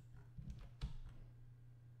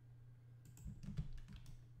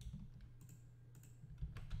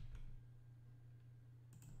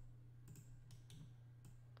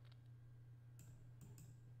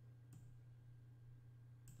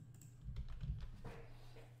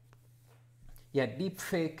 Yeah,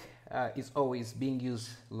 deepfake is always being used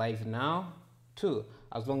live now too,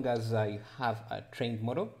 as long as you have a trained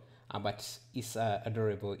model, but it's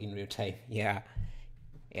adorable in real time. Yeah,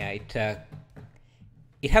 it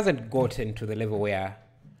hasn't gotten to the level where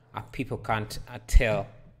people can't tell.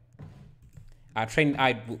 A trained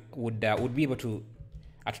eye would be able to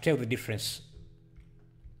tell the difference.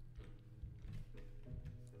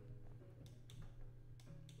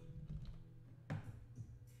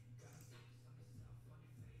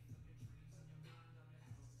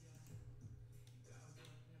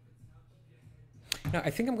 Now I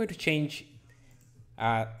think I'm going to change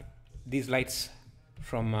these lights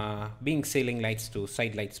from being ceiling lights to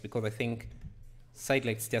side lights, because I think side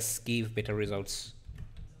lights just give better results.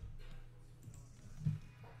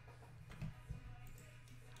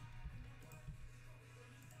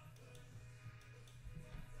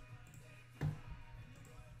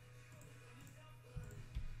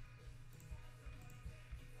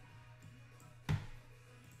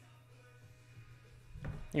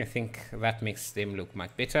 I think that makes them look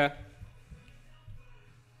much better.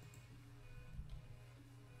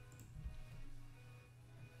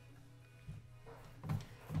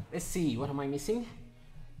 Let's see, what am I missing?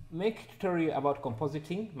 Make tutorial about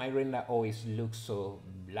compositing. My render always looks so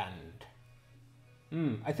bland.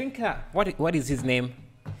 I think what is his name?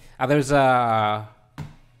 There's a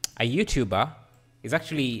YouTuber He's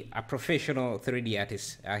actually a professional 3D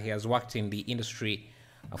artist. He has worked in the industry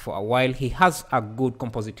for a while. He has a good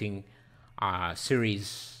compositing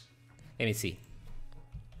series. Let me see.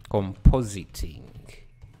 Compositing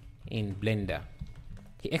in Blender.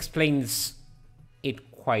 He explains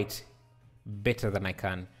it quite better than I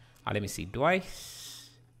can. Let me see. Do I?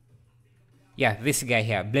 Yeah, this guy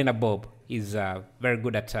here, Blender Bob, is very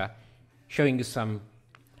good at showing you some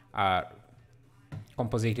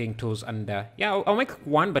compositing tools. And yeah, I'll make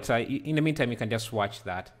one, but in the meantime, you can just watch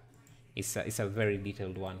that. It's a very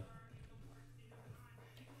detailed one.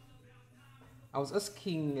 I was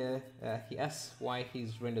asking, he asked why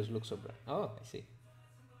his renders look so bright. Oh, I see.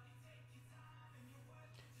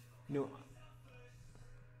 No,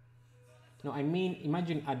 I mean,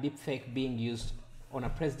 imagine a deepfake being used on a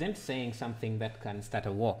president saying something that can start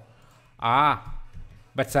a war.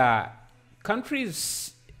 But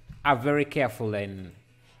countries are very careful, and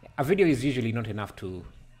a video is usually not enough to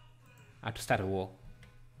start a war.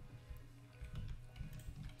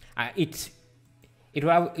 It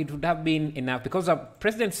would have been enough because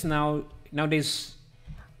presidents nowadays.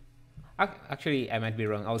 Actually, I might be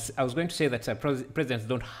wrong. I was going to say that presidents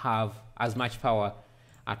don't have as much power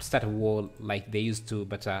to start a war like they used to,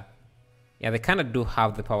 but yeah, they kind of do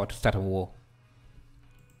have the power to start a war,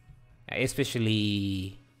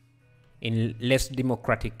 especially in less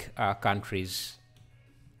democratic countries.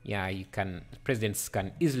 Yeah, presidents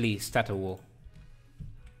can easily start a war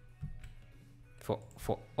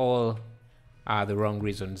for all the wrong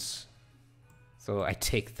reasons. So I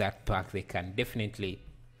take that back. They can definitely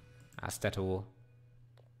start a war.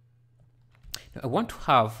 Now, I want to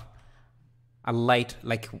have a light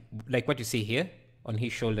like what you see here on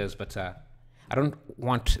his shoulders, but I don't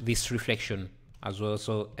want this reflection as well.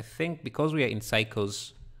 So I think because we are in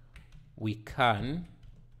cycles, we can.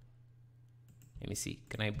 Let me see.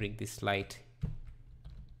 Can I bring this light?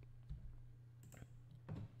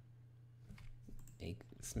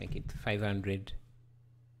 Let's make it 500.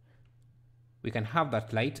 We can have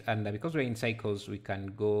that light, and because we're in cycles, we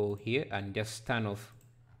can go here and just turn off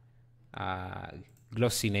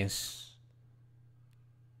glossiness,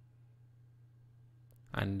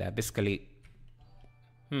 and basically,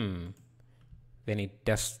 then it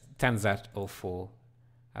just turns that off for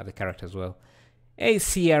the character as well. Hey,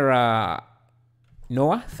 Sierra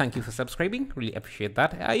Noah, thank you for subscribing. Really appreciate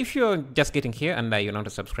that. If you're just getting here and you're not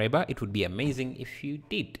a subscriber, it would be amazing if you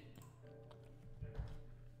did.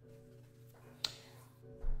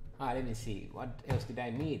 Let me see. What else did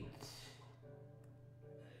I meet?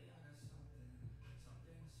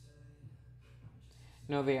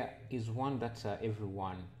 Now there is one that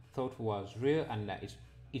everyone thought was real, and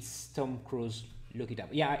it's Tom Cruise. Look it up.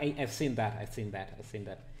 Yeah, I've seen that. I've seen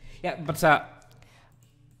that. Yeah, but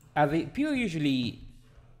the people usually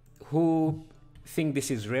who think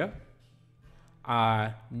this is real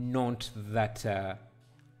are not that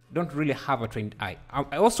don't really have a trained eye.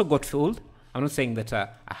 I also got fooled. I'm not saying that I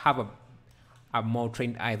have a more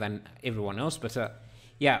trained eye than everyone else, but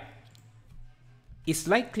yeah, it's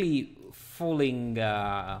likely fooling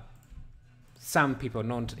some people,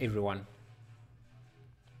 not everyone.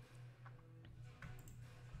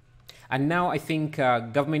 And now I think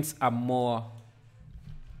governments are more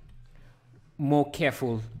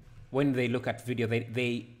careful when they look at video.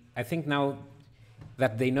 I think now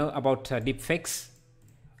that they know about deepfakes,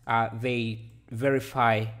 they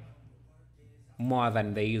verify more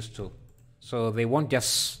than they used to. So they won't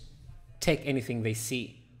just take anything they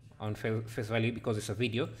see on face value because it's a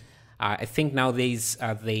video. I think nowadays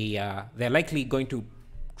they're likely going to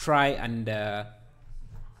try and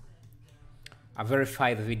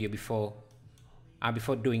verify the video before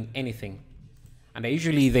doing anything. And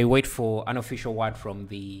usually they wait for an official word from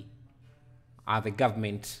the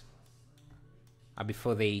government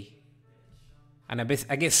before they. And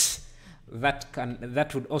I guess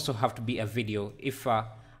that would also have to be a video. If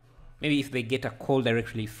maybe if they get a call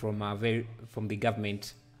directly from the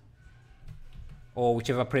government or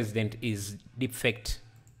whichever president is deepfaked.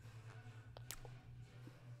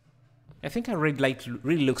 I think a red light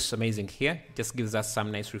really looks amazing here. Just gives us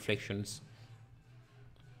some nice reflections.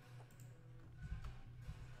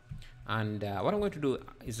 And what I'm going to do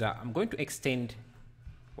is I'm going to extend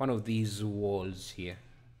one of these walls here.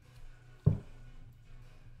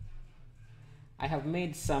 I have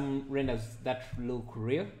made some renders that look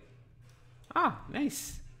real.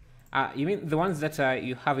 Nice. You mean the ones that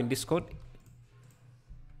you have in Discord?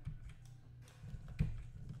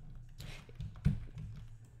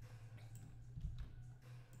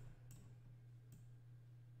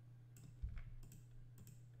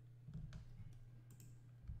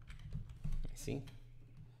 See?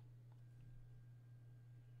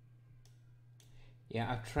 Yeah,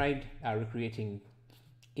 I've tried recreating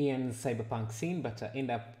Ian's cyberpunk scene, but I end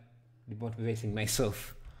up demotivating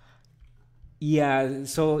myself. Yeah,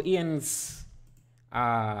 so Ian's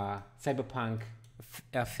cyberpunk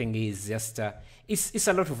thing is just it's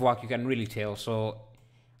a lot of work. You can really tell. So,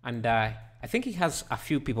 and I think he has a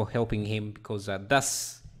few people helping him because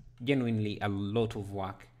that's genuinely a lot of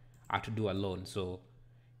work to do alone. So,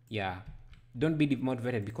 yeah, don't be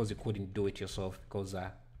demotivated because you couldn't do it yourself because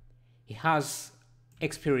he has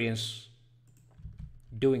experience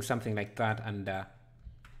doing something like that, and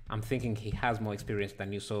I'm thinking he has more experience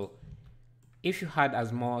than you. So if you had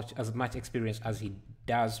as much experience as he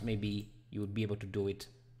does, maybe you would be able to do it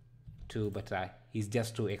too. But he's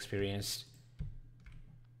just too experienced.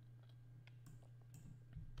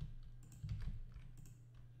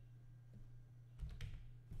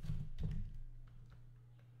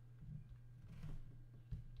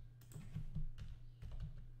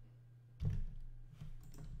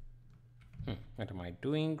 What am I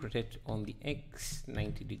doing? Rotate on the X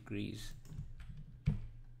 90 degrees.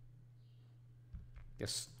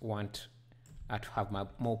 Just want to have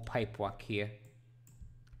more pipe work here.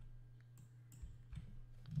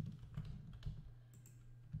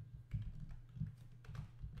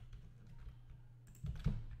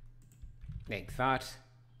 Like that.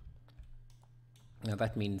 Now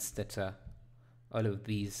that means that all of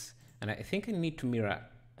these, and I think I need to mirror,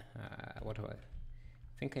 what do I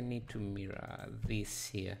think I need to mirror this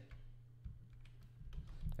here.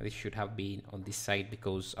 This should have been on this side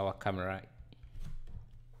because our camera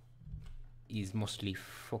is mostly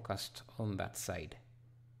focused on that side.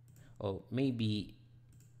 Or maybe,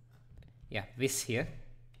 yeah, this here.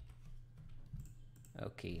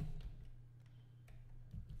 Okay.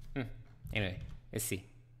 Anyway, let's see.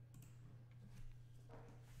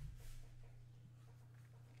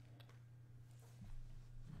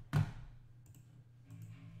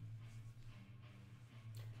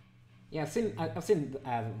 Yeah, I've seen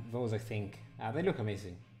those. I think they look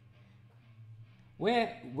amazing.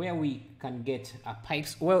 Where we can get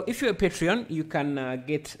pipes? Well, if you're a Patreon, you can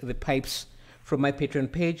get the pipes from my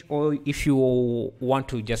Patreon page, or if you want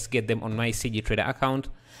to just get them on my CG Trader account,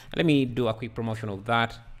 let me do a quick promotion of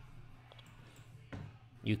that.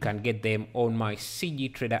 You can get them on my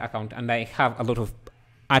CG Trader account, and I have a lot of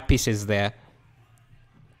art pieces there.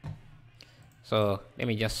 So let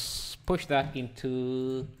me just push that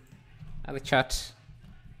into the chat.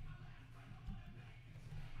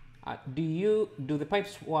 Do the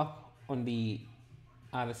pipes work on the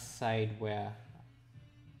other side? Where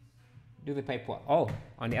do the pipe work? Oh,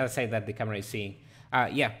 on the other side that the camera is seeing.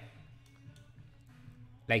 Yeah,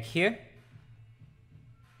 like here.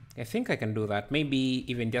 I think I can do that. Maybe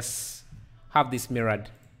even just have this mirrored.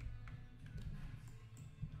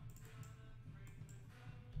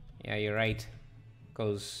 Yeah, you're right.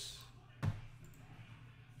 Because,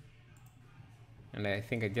 and I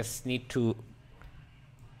think I just need to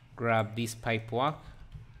grab this pipe work.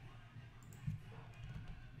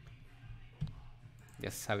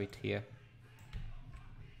 Just have it here.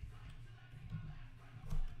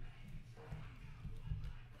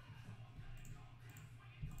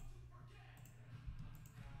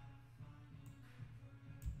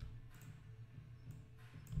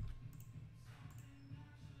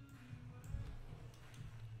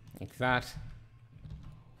 Like that.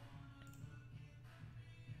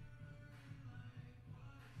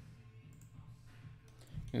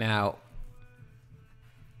 Now,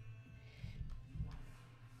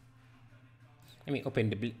 let me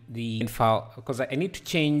open the file because I need to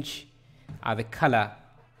change the color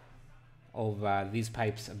of these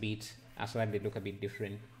pipes a bit so that they look a bit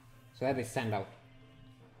different, so that they stand out.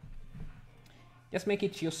 Just make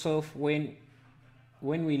it yourself. When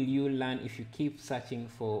will you learn if you keep searching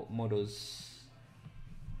for models?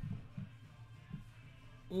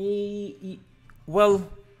 Well,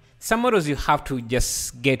 some models you have to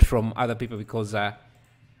just get from other people because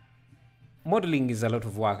modeling is a lot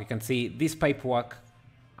of work. You can see this pipe work.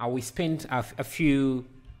 We spent a few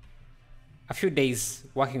days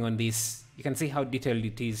working on this. You can see how detailed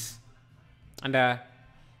it is, and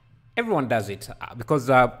everyone does it because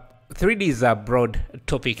 3D is a broad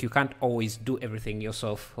topic. You can't always do everything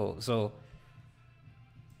yourself.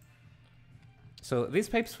 So these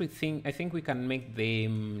pipes, I think we can make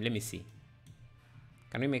them. Let me see.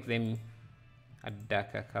 Can we make them a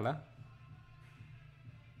darker color?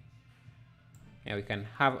 Yeah, we can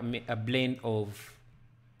have a blend of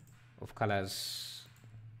colors.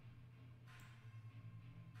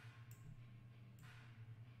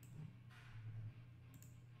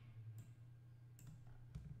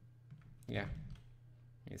 Yeah,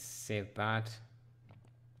 let's save that.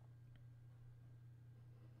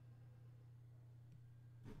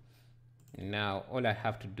 Now all I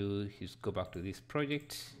have to do is go back to this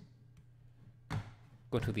project,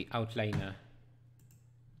 go to the outliner,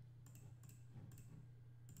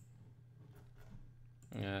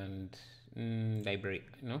 and library,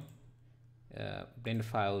 blend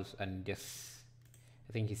files, and just,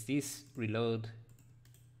 I think it's this, reload.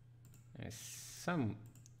 I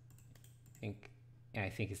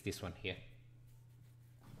think it's this one here.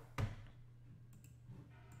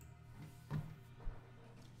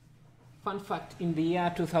 Fun fact, in the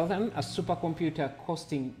year 2000, a supercomputer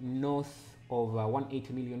costing north of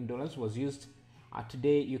 $180 million was used.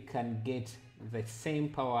 Today, you can get the same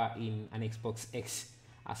power in an Xbox X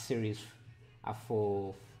series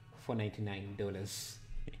for $499.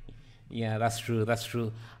 Yeah, that's true. That's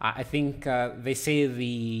true. I think they say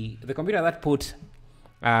the computer that put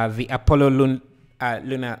the Apollo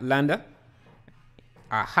lunar lander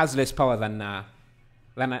has less power than an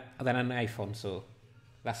iPhone. So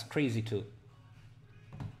that's crazy too.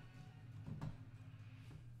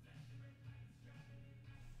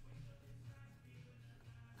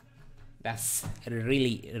 That's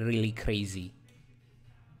really, really crazy.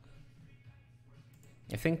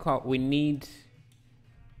 I think we need,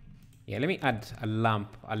 yeah, let me add a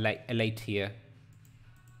lamp, a light here,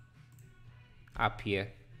 up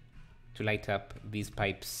here, to light up these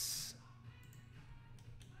pipes.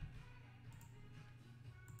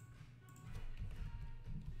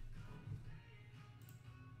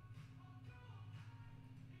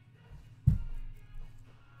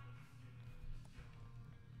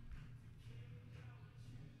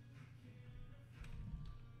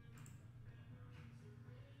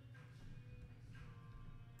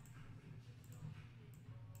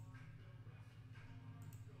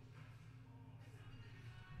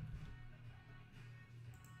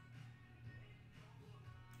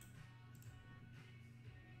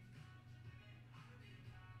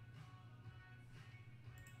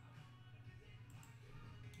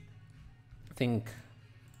 Think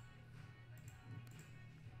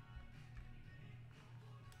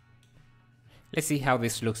let's see how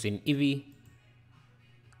this looks in Eevee.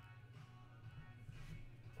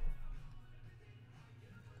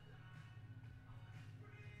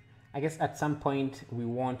 I guess at some point we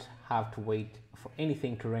won't have to wait for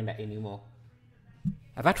anything to render anymore.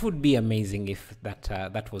 That would be amazing if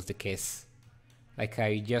that was the case. Like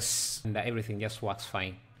everything just works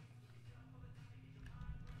fine.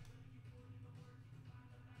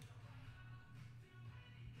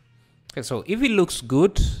 Okay, so if it looks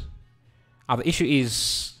good, the issue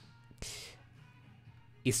is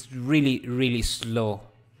it's really, really slow.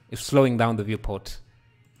 It's slowing down the viewport.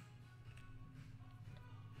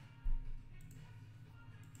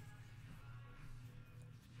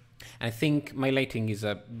 I think my lighting is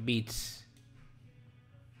a bit,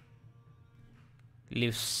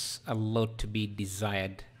 leaves a lot to be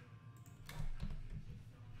desired.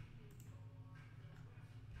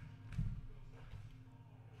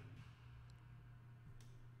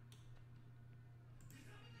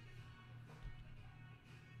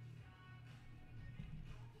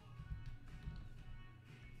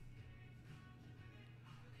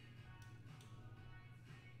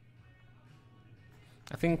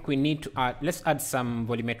 I think we need to add, let's add some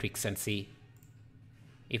volumetrics and see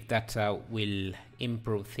if that will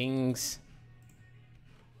improve things.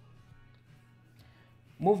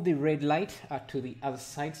 Move the red light to the other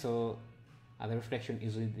side, so the reflection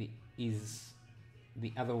is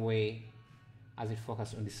the other way as it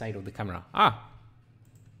focuses on the side of the camera.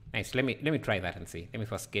 Nice. Let me try that and see. Let me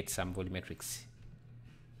first get some volumetrics.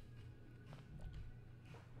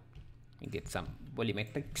 Let me get some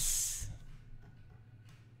volumetrics.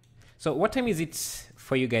 So what time is it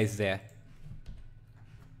for you guys there?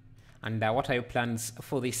 And what are your plans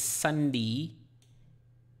for this Sunday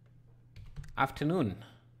afternoon?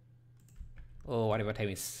 Or whatever time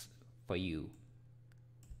is for you.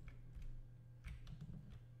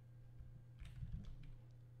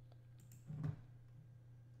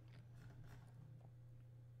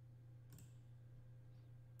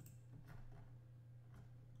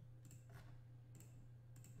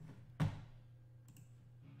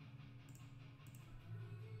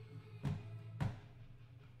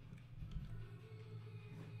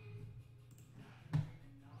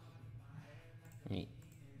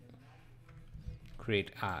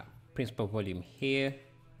 Create a principal volume here.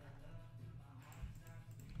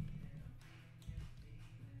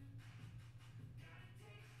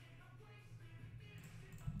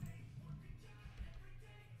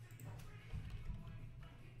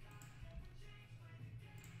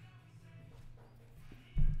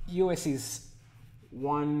 US is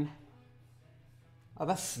 1. Oh,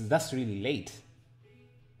 that's really late.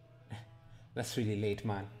 That's really late,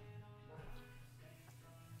 man.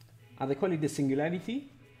 And they call it the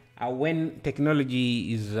singularity. When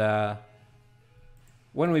technology is,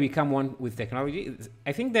 when we become one with technology,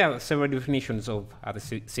 I think there are several definitions of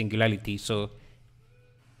the singularity. So,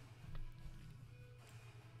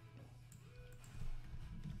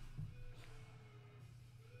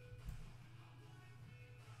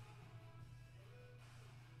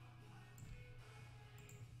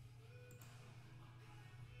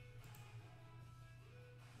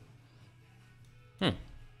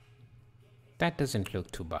 that doesn't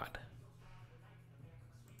look too bad.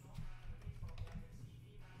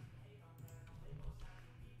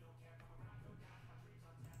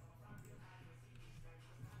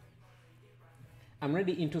 I'm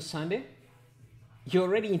already into Sunday. You're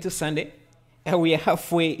already into Sunday. And we are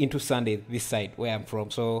halfway into Sunday this side where I'm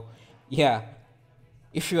from. So, yeah,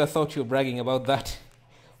 if you thought you're bragging about that,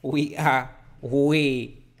 we are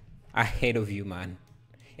way ahead of you, man.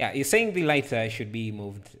 Yeah, you're saying the light should be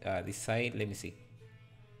moved this side. Let me see.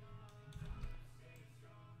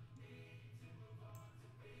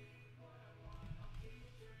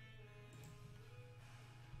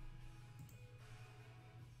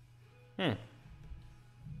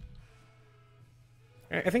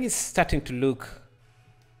 I think it's starting to look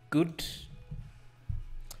good.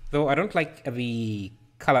 Though I don't like the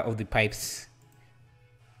color of the pipes.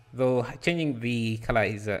 Though changing the color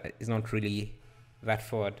is not really that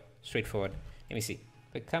straightforward. Let me see.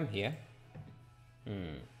 If I come here.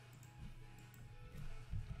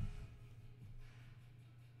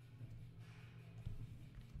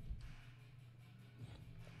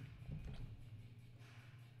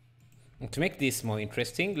 To make this more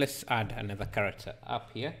interesting, let's add another character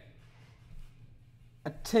up here.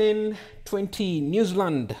 1020 New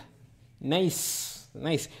Zealand. Nice,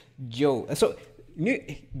 nice. Joe. So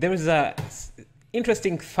there is a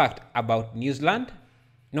interesting fact about New Zealand.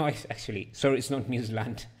 No, actually, sorry, it's not New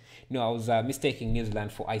Zealand. No, I was mistaking New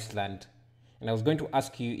Zealand for Iceland. And I was going to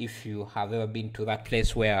ask you if you have ever been to that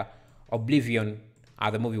place where Oblivion,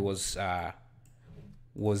 the movie was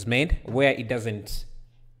made, where it doesn't,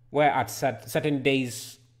 where at certain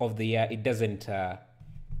days of the year it doesn't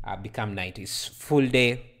become night. It's full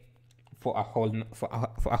day for a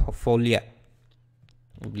whole year.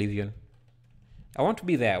 Oblivion. I want to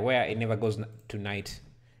be there where it never goes to night,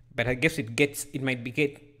 but I guess it might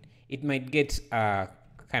get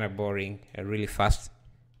kind of boring really fast.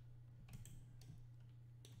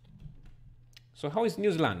 So how is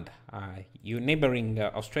New Zealand? You neighboring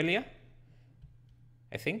Australia?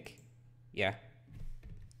 I think, yeah.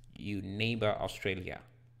 You neighbor Australia.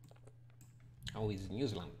 How is New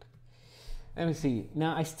Zealand? Let me see.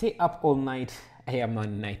 Now I stay up all night. I am a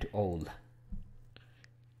night owl.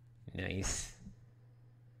 Nice.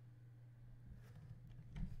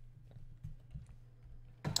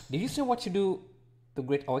 Did you say what you do, the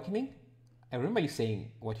Great Awakening? I remember you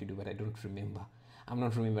saying what you do, but I don't remember. I'm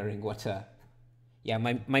not remembering what. Yeah,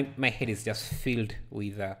 my head is just filled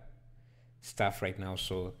with stuff right now,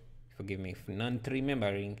 so forgive me for not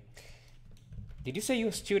remembering. Did you say you're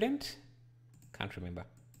a student? Can't remember.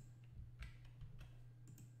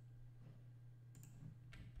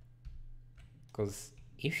 Because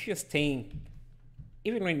if you're staying,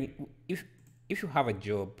 even when if you have a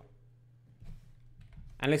job,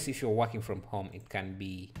 unless if you're working from home, it can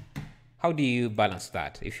be. How do you balance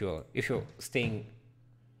that if you're staying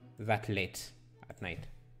that late at night?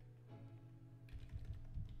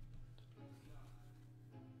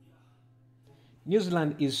 New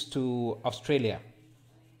Zealand is to Australia.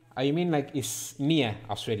 You mean like it's near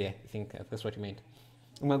Australia? I think that's what you meant.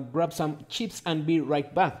 I'm gonna grab some chips and be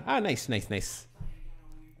right back. Nice, nice, nice.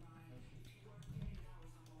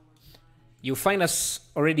 You find us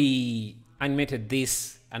already animated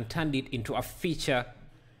this and turned it into a feature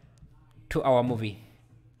to our movie.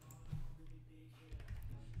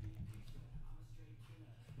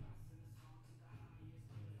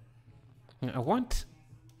 I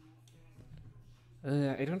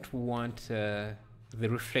don't want the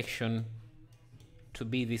reflection to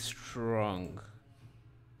be this strong,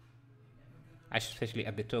 especially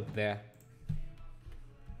at the top there.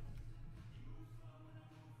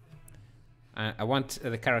 I want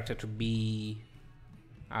the character to be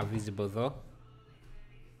visible though.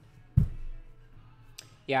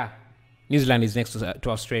 Yeah, New Zealand is next to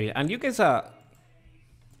Australia, and you guys are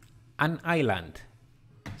an island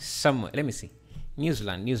somewhere. Let me see. New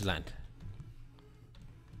Zealand.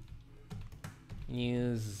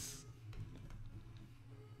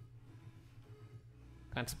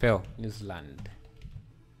 Can't spell New Zealand.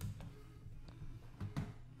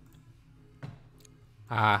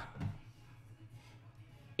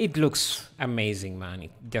 It looks amazing, man. It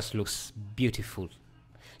just looks beautiful.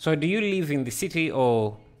 So do you live in the city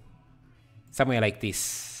or somewhere like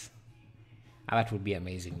this? That would be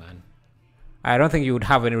amazing, man. I don't think you would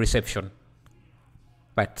have any reception.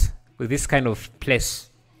 But with this kind of place,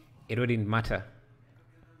 it wouldn't matter.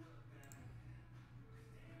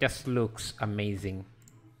 Just looks amazing.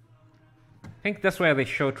 I think that's where they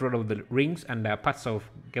shot Lord of the Rings and parts of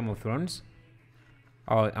Game of Thrones.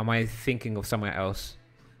 Or am I thinking of somewhere else?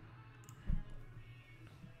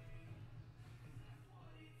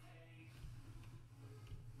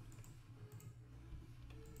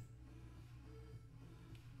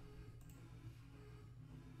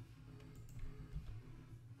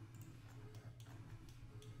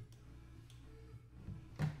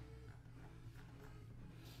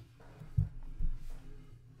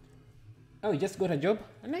 Oh, you just got a job?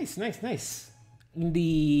 Nice, nice, nice. In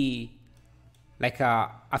the, like a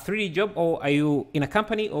 3D job, or are you in a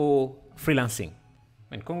company or freelancing?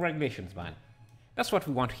 Man, congratulations, man. That's what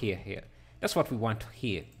we want here. That's what we want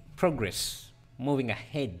here. Progress, moving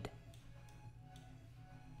ahead.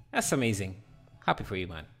 That's amazing. Happy for you,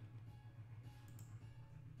 man.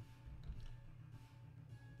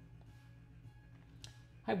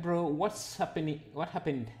 Hi bro, what's happening? What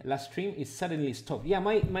happened last stream is suddenly stopped. Yeah,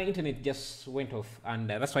 my internet just went off, and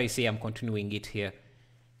that's why you see I'm continuing it here.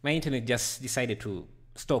 My internet just decided to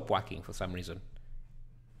stop working for some reason.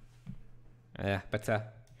 But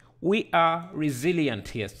we are resilient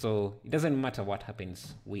here, so it doesn't matter what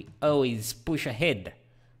happens. We always push ahead,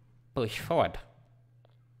 push forward.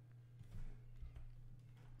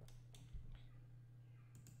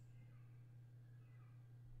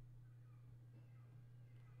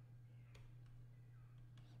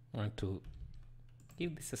 I want to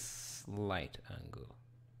give this a slight angle.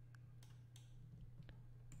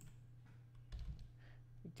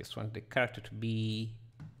 Just want the character to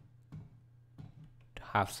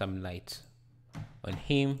have some light on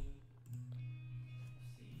him.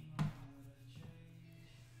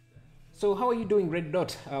 So how are you doing, Red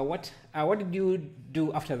Dot? What did you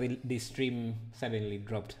do after the stream suddenly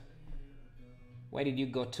dropped? Where did you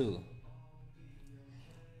go to?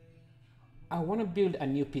 I want to build a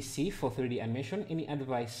new PC for 3D animation. Any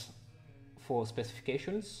advice for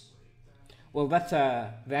specifications? Well, that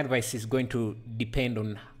the advice is going to depend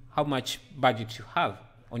on how much budget you have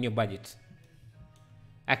on your budget.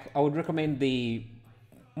 I would recommend the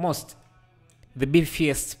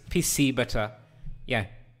beefiest PC, but yeah,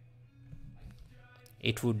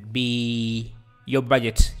 it would be your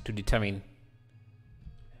budget to determine.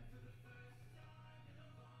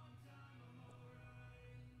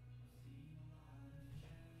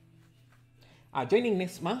 Joining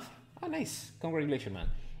next month. Oh, nice. Congratulations, man.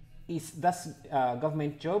 That's a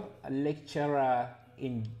government job, a lecturer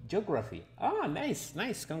in geography. Oh, nice,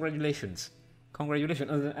 nice. Congratulations.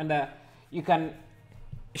 Congratulations. And you can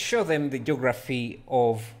show them the geography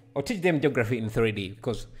or teach them geography in 3D,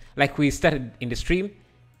 because like we started in the stream,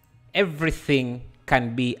 everything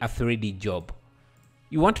can be a 3D job.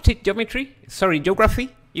 You want to teach geography?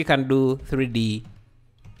 You can do 3D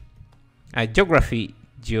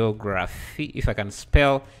geography, if I can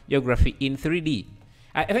spell geography in 3D.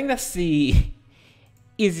 I think that's the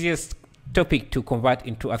easiest topic to convert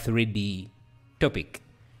into a 3D topic.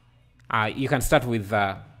 You can start with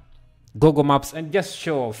Google Maps and just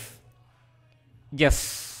show off.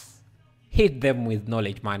 Just hit them with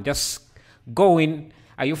knowledge, man. Just go in.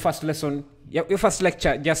 Your first lesson, your first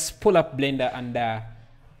lecture, just pull up Blender and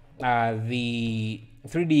the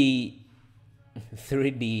 3D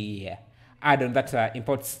add-on that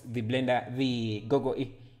imports the Google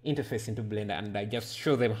interface into Blender, and just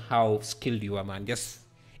show them how skilled you are, man. Just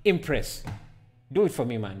impress. Do it for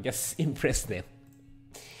me, man. Just impress them.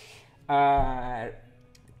 Yeah,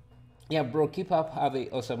 bro, keep up the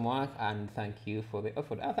awesome work, and thank you for the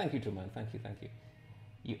effort. Thank you too, man. Thank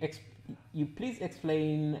you. You please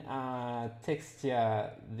explain texture,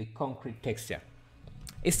 the concrete texture.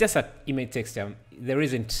 It's just an image texture. There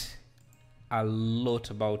isn't a lot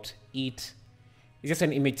about it. It's just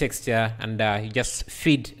an image texture, and you just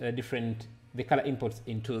feed the color inputs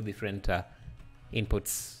into different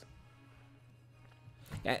inputs.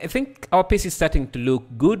 I think our piece is starting to look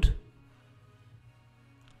good,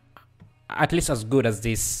 at least as good as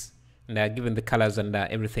this, and given the colors and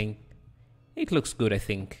everything, it looks good, I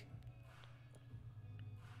think.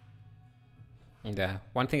 And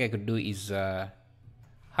one thing I could do is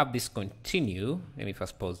have this continue. Let me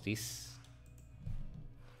first pause this.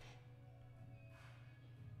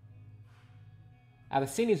 The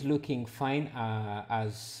scene is looking fine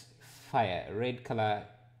as fire. Red color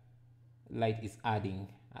light is adding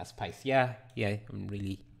a spice. Yeah, I'm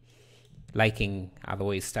really liking the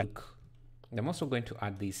way it's stuck. I'm also going to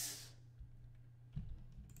add this.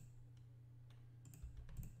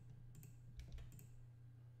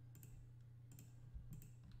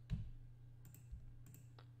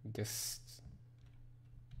 Just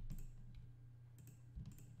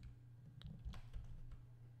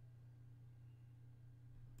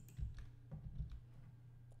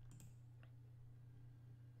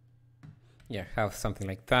yeah, have something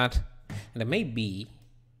like that. And then maybe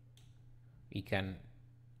we can,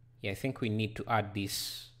 yeah, I think we need to add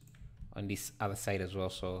this on this other side as well.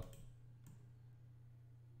 So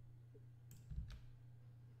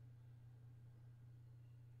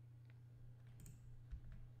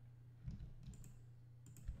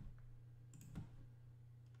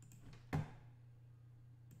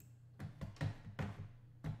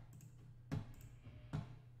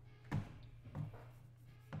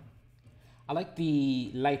I like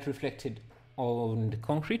the light reflected on the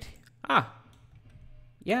concrete.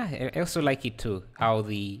 Yeah, I also like it too. How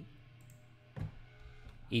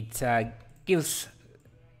it gives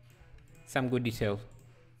some good detail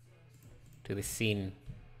to the scene.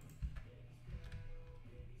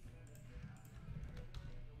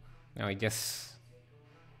 Now I just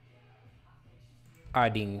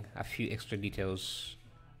adding a few extra details.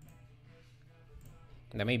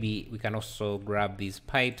 Now maybe we can also grab these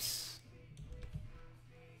pipes.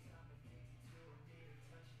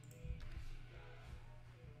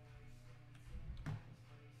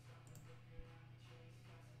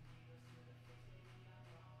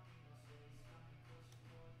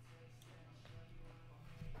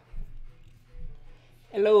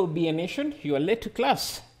 Hello, BA Nation. You are late to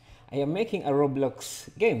class. I am making a Roblox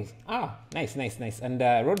game. Nice. And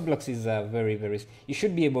Roblox is very. You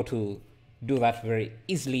should be able to do that very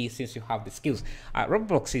easily since you have the skills.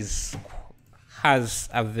 Roblox has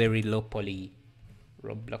a very low poly.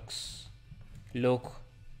 Roblox. Look.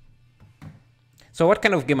 So what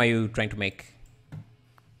kind of game are you trying to make?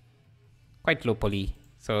 Quite low poly,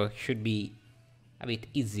 so should be a bit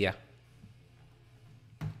easier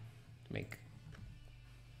to make.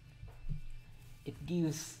 It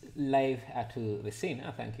gives life to the scene.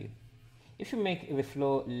 Thank you. If you make the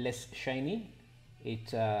floor less shiny,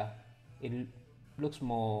 it looks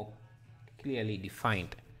more clearly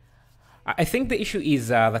defined. I think the issue is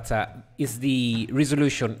that is the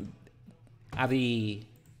resolution. The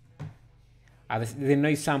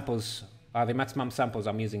noise samples, the maximum samples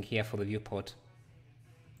I'm using here for the viewport.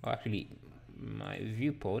 Actually, my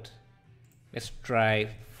viewport. Let's try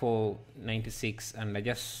 496, and I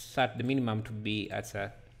just set the minimum to be at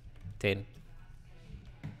 10.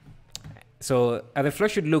 So the flow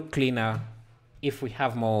should look cleaner if we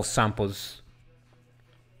have more samples.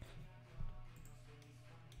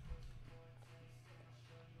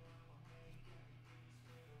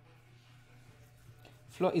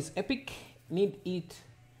 Flow is epic. Need it.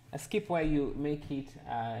 A skip where you make it.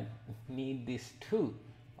 Need this too.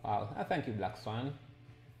 Wow. Thank you, Black Swan.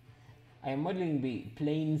 I am modeling the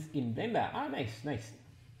planes in Blender. Nice.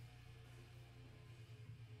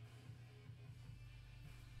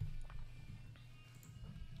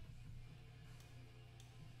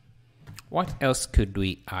 What else could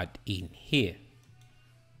we add in here?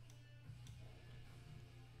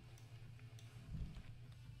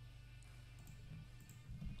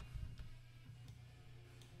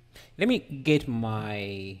 Let me get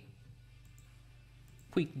my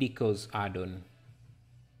quick decos add-on.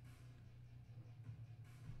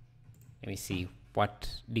 Let me see, what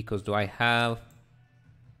decos do I have?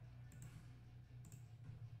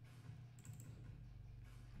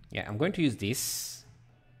 Yeah, I'm going to use this.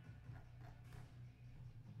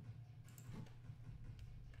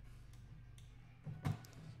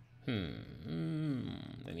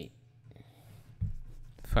 Let me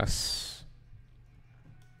first.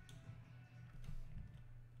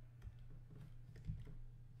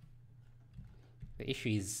 The issue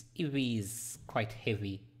is Eevee is quite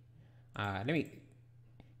heavy.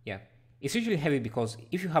 It's usually heavy because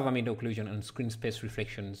if you have a mid occlusion and screen space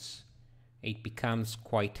reflections, it becomes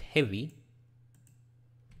quite heavy.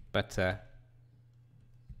 But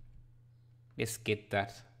let's get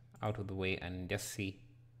that out of the way and just see.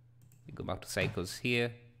 We go back to cycles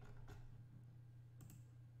here.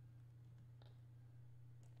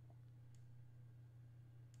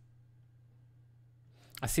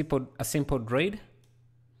 A simple droid.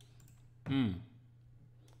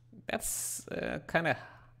 That's kind of.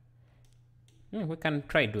 We can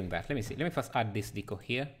try doing that. Let me see. Let me first add this deco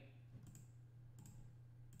here.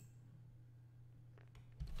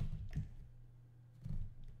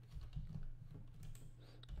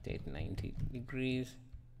 At 90 degrees.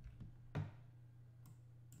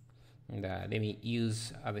 And let me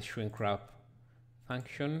use the shrink wrap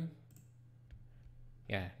function.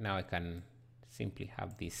 Yeah, now I can simply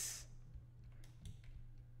have this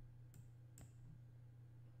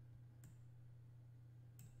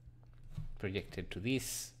projected to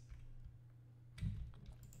this.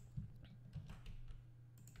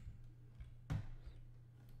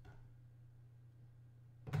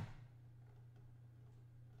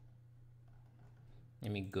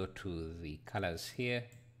 Let me go to the colors here,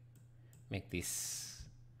 make this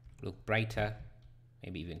look brighter,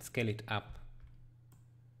 maybe even scale it up.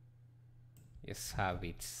 Just have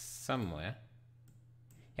it somewhere.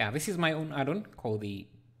 Yeah, this is my own add-on called the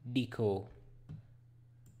Deco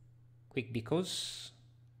Quick Decos.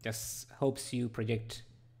 Just helps you project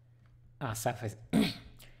surface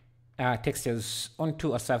textures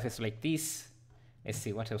onto a surface like this. Let's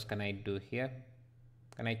see, what else can I do here?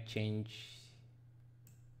 Can I change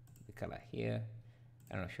the color here?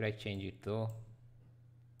 I don't know, should I change it though?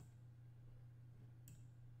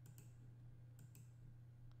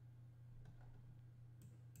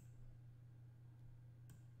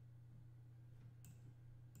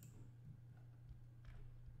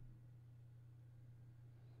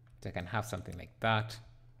 So I can have something like that.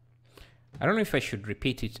 I don't know if I should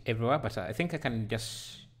repeat it everywhere, but I think I can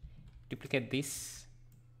just duplicate this.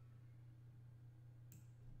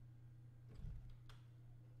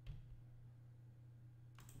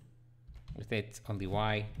 With it on the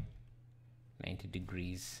Y, 90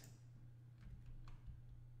 degrees.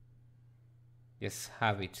 Just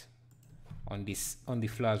have it on this, on the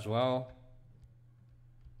floor as well.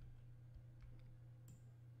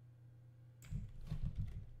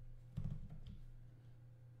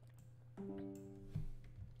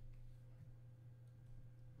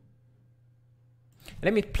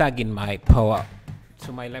 Let me plug in my power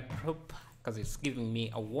to my laptop because it's giving me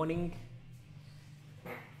a warning.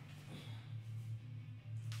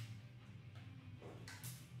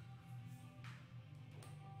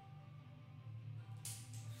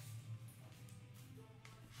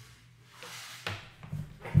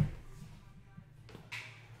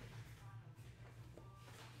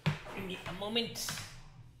 Give me a moment.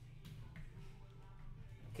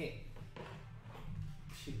 Okay,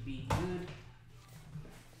 should be good.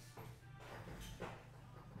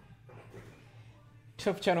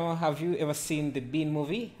 Top channel, have you ever seen the Bean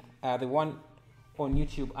movie? The one on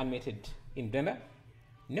YouTube animated in Blender?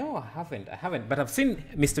 No, I haven't, but I've seen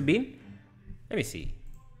Mr. Bean. Let me see.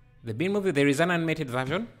 The Bean movie, there is an animated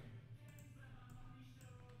version.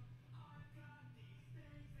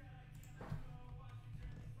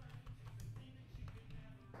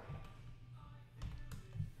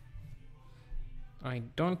 I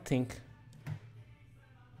don't think.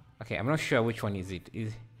 Okay, I'm not sure which one is it.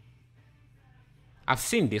 I've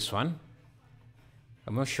seen this one.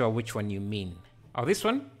 I'm not sure which one you mean. Oh, this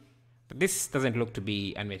one? But this doesn't look to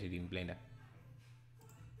be animated in Blender.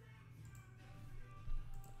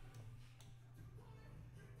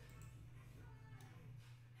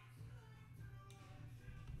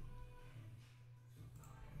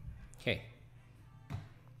 Okay.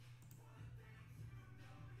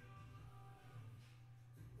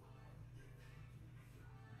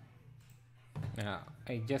 Now,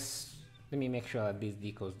 let me make sure that these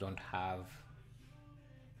decals don't have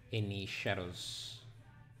any shadows.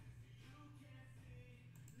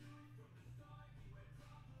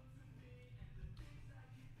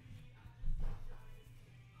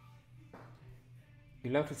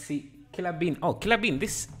 You love to see Killer Bean. Oh, Killer Bean.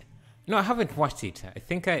 This, no, I haven't watched it.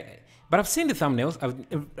 But I've seen the thumbnails.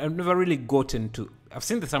 I've never really gotten to. I've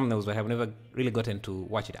seen the thumbnails, but I've never really gotten to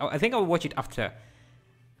watch it. I think I'll watch it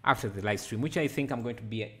after the live stream, which I think I'm going to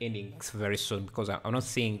be ending very soon because I'm not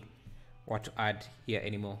seeing what to add here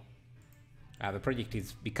anymore. The project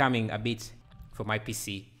is becoming a bit for my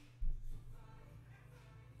PC.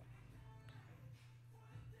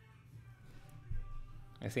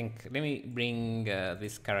 I think, let me bring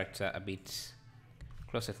this character a bit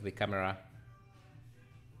closer to the camera.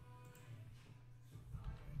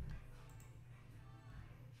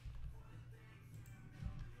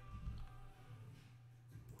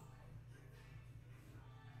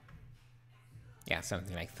 Yeah,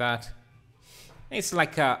 something like that. It's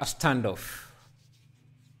like a standoff.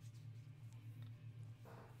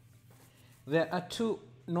 There are two,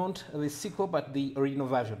 not the sequel, but the original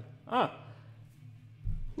version. Ah,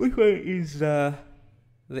 which one is the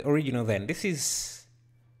original then? This is,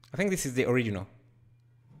 I think this is the original.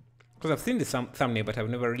 Because I've seen the thumbnail, but I've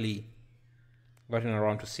never really gotten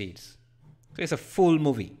around to see it. So it's a full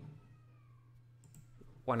movie.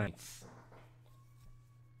 One night.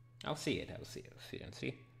 I'll see it and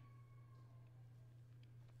see.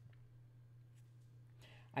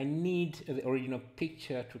 I need the original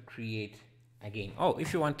picture to create again. Oh,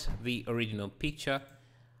 if you want the original picture,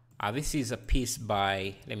 this is a piece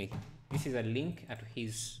by, this is a link at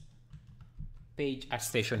his page,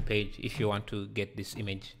 ArtStation page, if you want to get this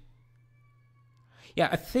image. Yeah,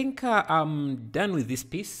 I think I'm done with this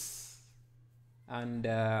piece, and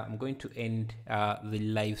I'm going to end the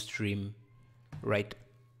live stream right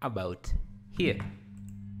about here.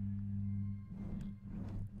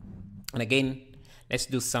 And again, let's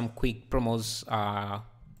do some quick promos.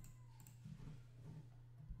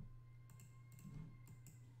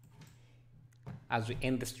 As we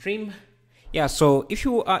end the stream. Yeah, so if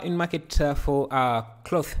you are in market for a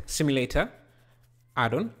cloth simulator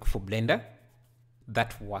add-on for Blender,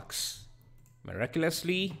 that works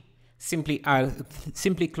miraculously. Simply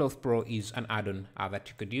Cloth Pro is an add-on that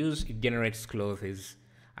you could use. It generates clothes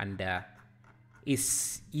and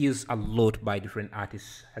is used a lot by different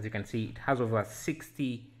artists. As you can see, it has over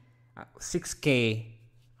 6K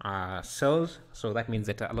sales, so that means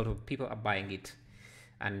that a lot of people are buying it.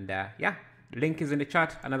 And yeah, link is in the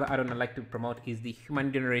chat. Another add-on I like to promote is the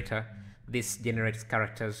human generator. This generates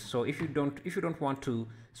characters. So if you don't want to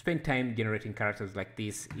spend time generating characters like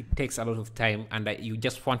this, it takes a lot of time, and you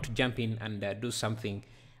just want to jump in and do something,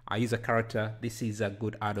 use a character, this is a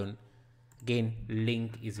good add-on. Again,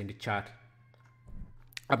 link is in the chat.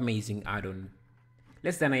 Amazing add-on,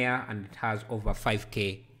 less than a year, and it has over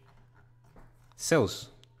 5K sales.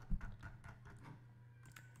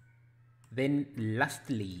 Then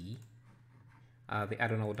lastly, the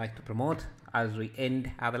add-on I would like to promote as we end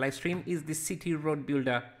the live stream is the City Road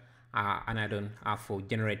Builder, an add-on for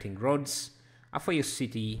generating roads for your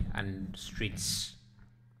city and streets,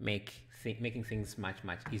 making things much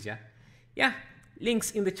easier. Yeah,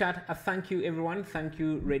 links in the chat. Thank you everyone. Thank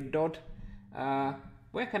you Red Dot.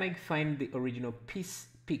 Where can I find the original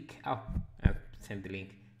pic? Oh, I'll send the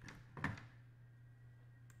link.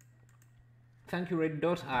 Thank you Red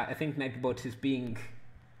Dot. I think Nightbot is being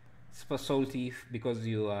super salty because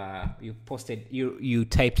you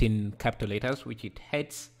typed in capital letters, which it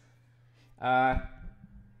hates. Thank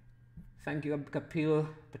you Kapil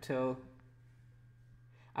Patel.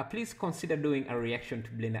 Please consider doing a reaction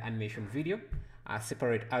to Blender animation video,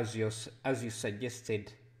 separate as you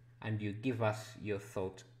suggested, and you give us your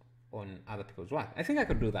thought on other people's work. I think I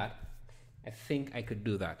could do that.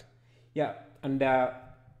 Yeah, and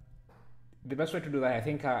the best way to do that, I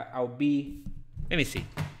think I'll be, let me see.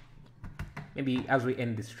 Maybe as we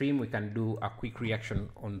end the stream, we can do a quick reaction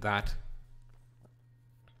on that.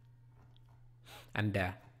 And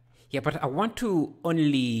yeah, but I want to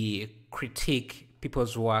only critique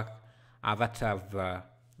people's work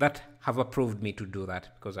that have approved me to do that,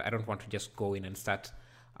 because I don't want to just go in and start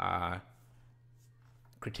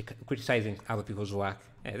criticizing other people's work.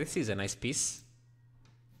 Yeah, this is a nice piece.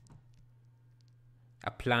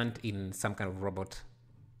 A plant in some kind of robot,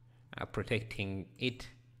 protecting it.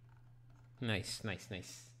 Nice.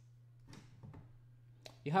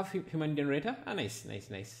 You have human generator? Nice.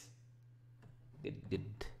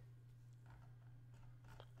 Good.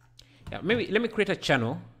 Yeah, maybe let me create a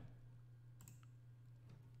channel,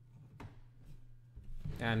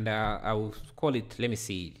 and I will call it, let me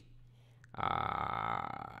see,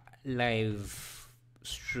 live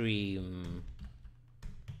stream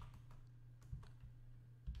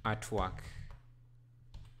artwork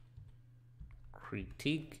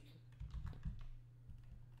critique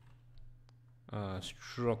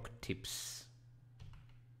stroke tips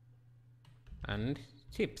and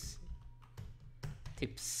tips.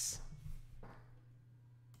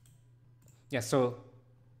 Yeah, so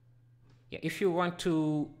yeah, if you want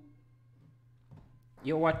to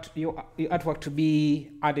your artwork to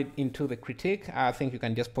be added into the critique, I think you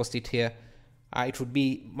can just post it here. It would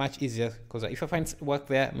be much easier, because if I find work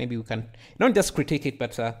there, maybe we can not just critique it,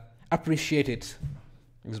 but appreciate it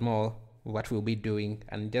is more what we'll be doing,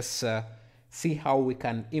 and just see how we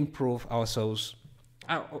can improve ourselves.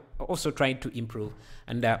 Also trying to improve,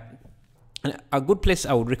 and a good place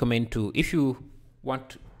I would recommend to, if you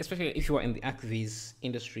want, especially if you are in the ArcViz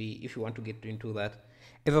industry, if you want to get into that,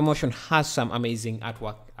 Evermotion has some amazing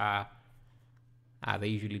artwork. They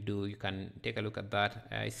usually do. You can take a look at that.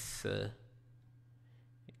 You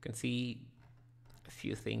can see a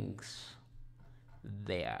few things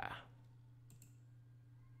there.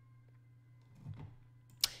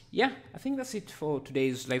 Yeah, I think that's it for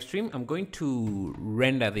today's live stream. I'm going to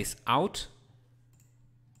render this out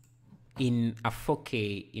in a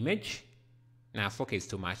 4K image. Nah, 4K is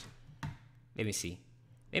too much. Let me see.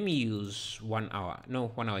 Let me use 1 hour. No,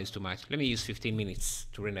 1 hour is too much. Let me use 15 minutes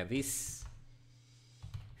to render this.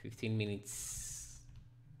 15 minutes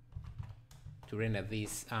to render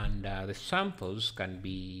this, and the samples can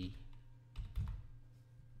be,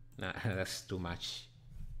 nah, that's too much.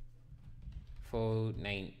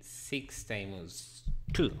 496 times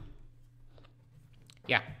 2.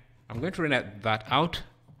 Yeah, I'm going to render that out,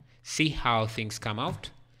 see how things come out,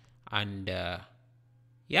 and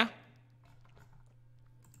yeah,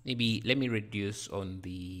 maybe let me reduce on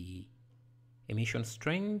the emission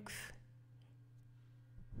strength.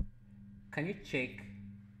 Can you check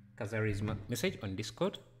Kazari's message on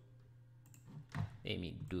Discord? Let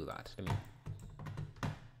me do that. Let me.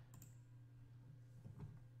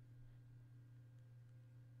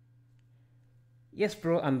 Yes,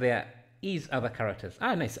 bro, and there is other characters.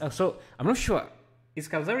 Ah, nice. So I'm not sure. Is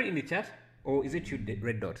Kazari in the chat, or is it you,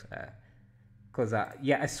 Red Dot? Because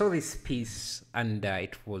yeah, I saw this piece and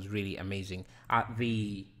it was really amazing.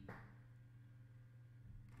 In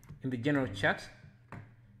the general chat.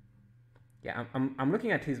 Yeah, I'm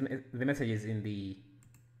looking at the messages in the.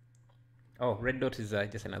 Oh, Red Dot is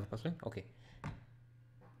just another person. Okay.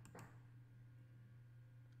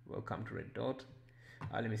 Welcome to Red Dot.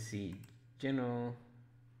 Let me see. General.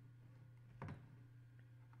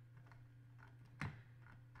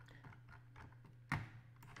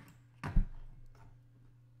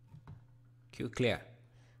 Q clear.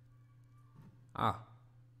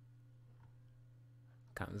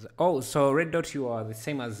 Oh, so Red Dot, you are the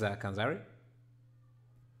same as Kanzari?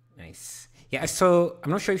 Nice. Yeah, so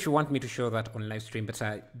I'm not sure if you want me to show that on live stream, but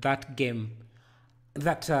that game,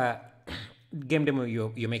 that game demo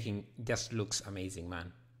you're making just looks amazing,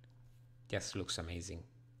 man. Just looks amazing.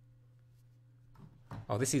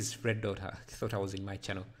 Oh, this is Red Dot. I thought I was in my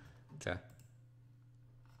channel. But,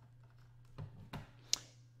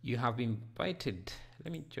 you have been invited.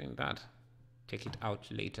 Let me join that. Check it out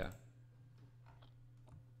later.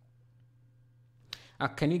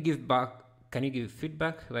 Can you give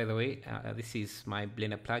feedback? By the way, this is my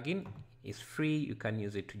Blender plugin. It's free. You can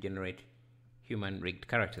use it to generate human rigged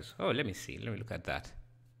characters. Oh, let me see. Let me look at that.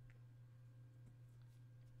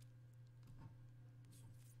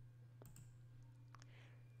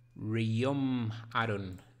 Riom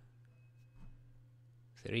addon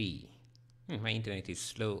 3. My internet is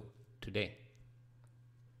slow today.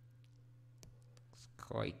 It's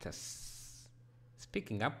quite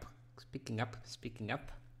speaking up.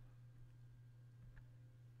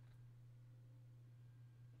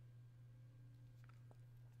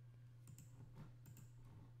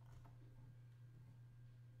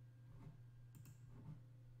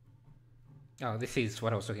 Oh, this is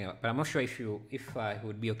what I was talking about, but I'm not sure if I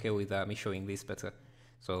would be okay with me showing this better.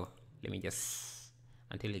 So let me just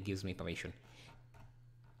until it gives me permission.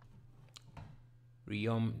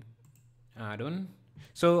 Riom addon.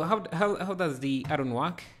 So how does the addon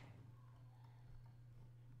work?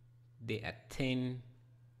 They are 10.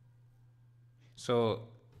 So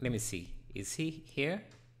let me see. Is he here?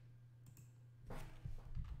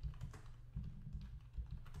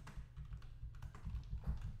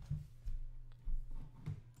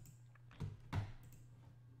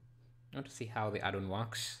 I want to see how the addon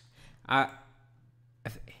works. I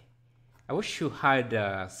wish you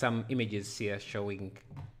had some images here showing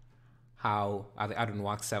how the addon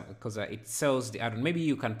works, because it sells the addon. Maybe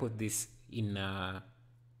you can put this in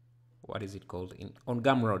what is it called, on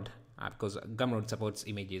Gumroad, because Gumroad supports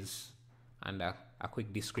images, and a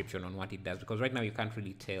quick description on what it does, because right now you can't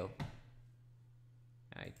really tell.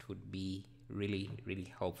 It would be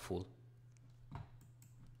really helpful.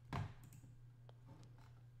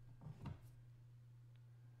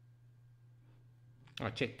 I'll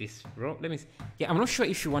check this, bro. Let me see. Yeah, I'm not sure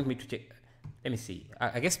if you want me to check. Let me see.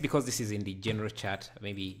 I guess because this is in the general chat,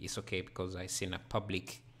 maybe it's okay, because I see in a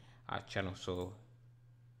public channel. So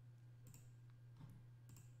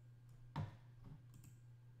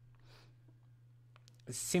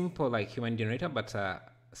simple like human generator, but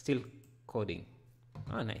still coding.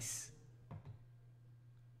 Oh, nice.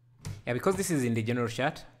 Yeah, because this is in the general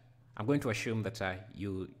chat, I'm going to assume that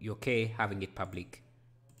you're okay having it public.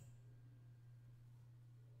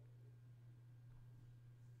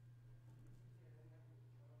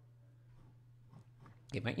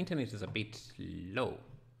 Yeah, my internet is a bit low.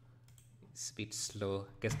 It's a bit slow,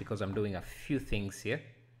 I guess because I'm doing a few things here.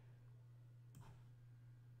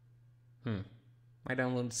 My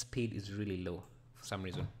download speed is really low for some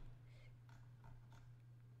reason.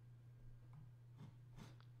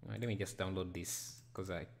 Let me just download this, because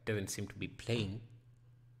it doesn't seem to be playing.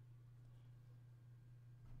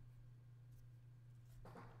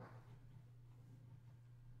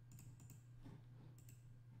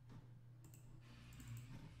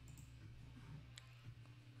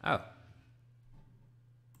 Oh.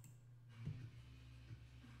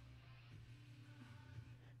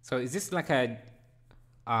 So is this like a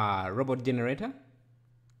robot generator?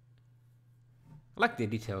 I like the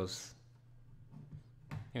details.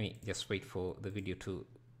 Let me just wait for the video to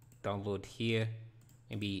download here.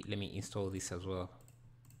 Maybe let me install this as well.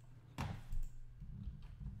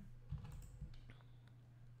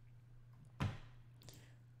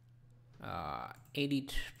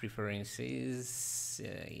 Edit preferences,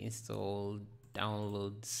 install,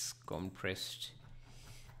 downloads, compressed,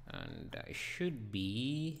 and it should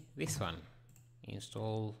be this one.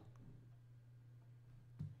 Install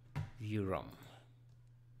view ROM.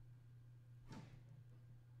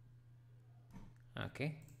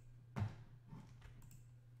 Okay.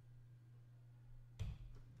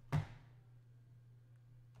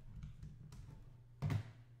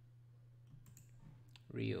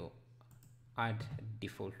 Rio, add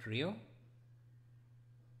default Rio.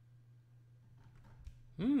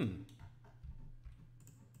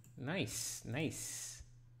 Nice, nice.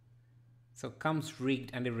 So comes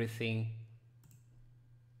rigged and everything.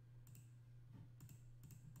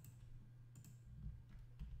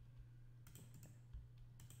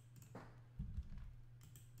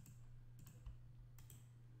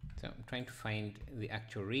 So I'm trying to find the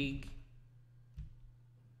actual rig.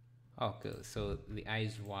 Okay, so the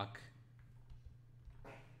eyes work.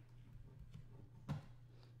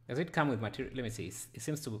 Does it come with material? Let me see. It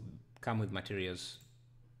seems to come with materials.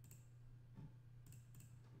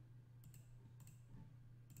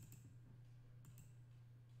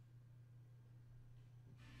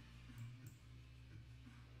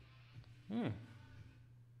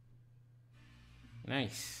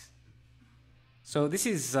 Nice. So this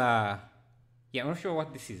is yeah, I'm not sure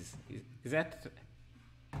what this is. Is that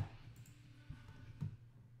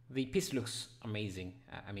the piece looks amazing.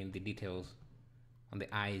 I mean the details on the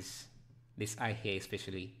eyes, this eye here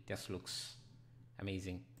especially, just looks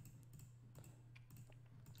amazing.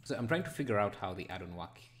 So I'm trying to figure out how the add-on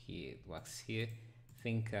works here. I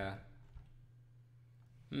think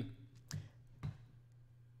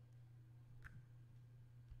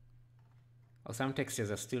oh, some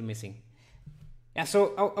textures are still missing. Yeah,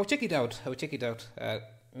 so I'll check it out.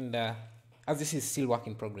 And as this is still work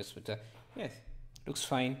in progress, but yes, looks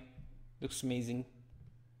fine, looks amazing.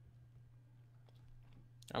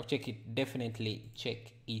 I'll check it, definitely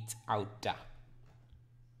check it out.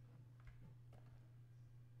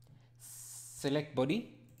 Select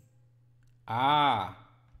body. Okay,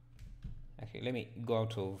 let me go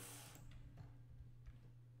out of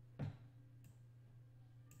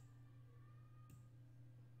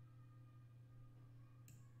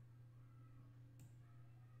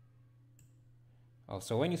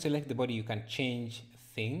so when you select the body, you can change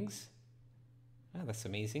things. That's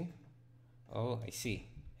amazing. Oh, I see.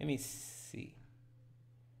 Let me see.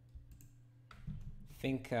 I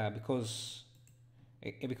think because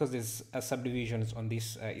there's subdivisions on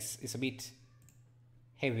this, it's a bit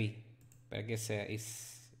heavy, but I guess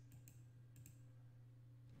it's.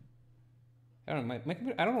 I don't know.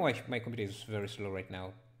 I don't know why my computer is very slow right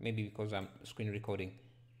now. Maybe because I'm screen recording.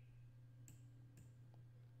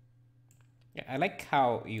 Yeah, I like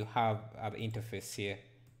how you have the interface here.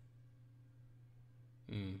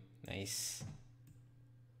 Nice.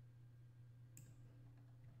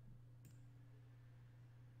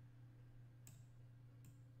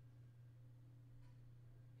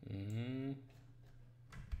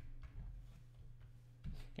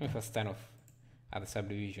 Let me first turn off other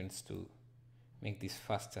subdivisions to make this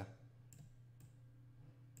faster.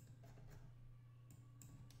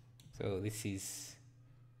 So this is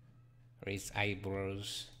raise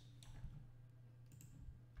eyebrows.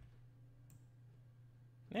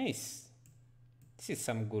 Nice. This is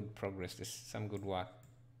some good progress. This is some good work.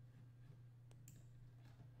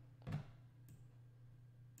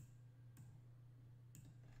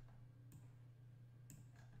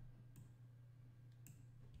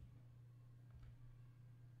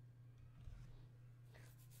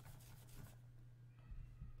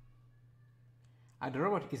 The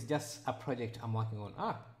robot is just a project I'm working on.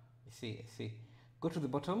 I see. Go to the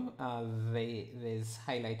bottom. There's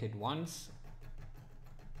highlighted ones.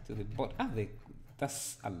 To the bottom.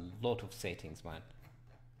 That's a lot of settings, man.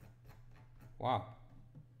 Wow.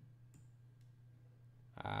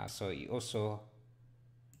 So you also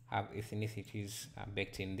have ethnicities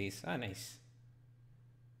baked in this. Nice.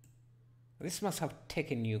 This must have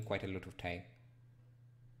taken you quite a lot of time.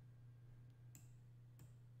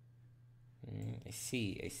 I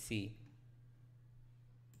see.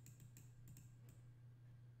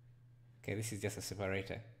 Okay, this is just a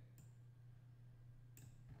separator.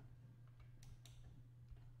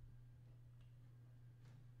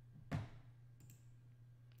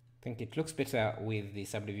 think it looks better with the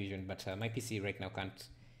subdivision, but my PC right now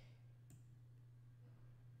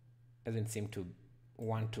doesn't seem to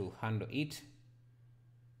want to handle it.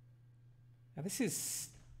 Now this is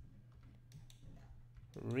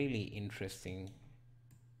really interesting.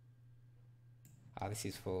 This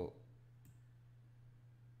is for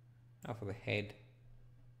the head.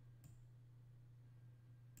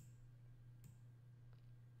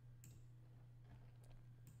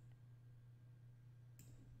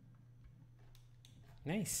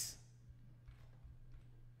 Nice.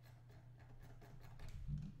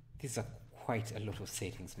 These are quite a lot of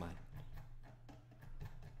settings, man.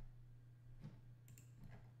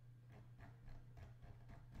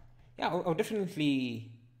 Yeah, I'll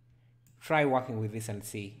definitely try working with this and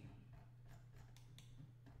see.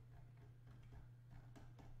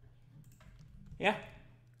 Yeah,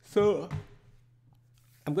 so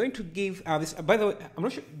I'm going to give this. By the way, I'm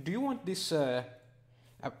not sure. Do you want this? But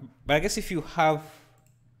I guess if you have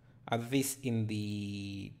this in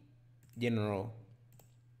the general,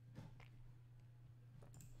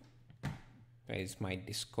 where is my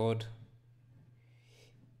Discord?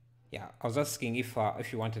 Yeah, I was asking if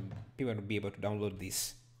you wanted people to be able to download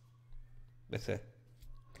this, but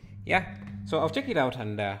yeah. So I'll check it out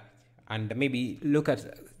and maybe look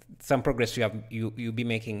at some progress you'll be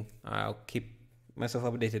making. I'll keep myself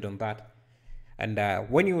updated on that. And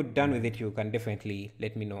when you're done with it, you can definitely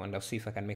let me know, and I'll see if I can make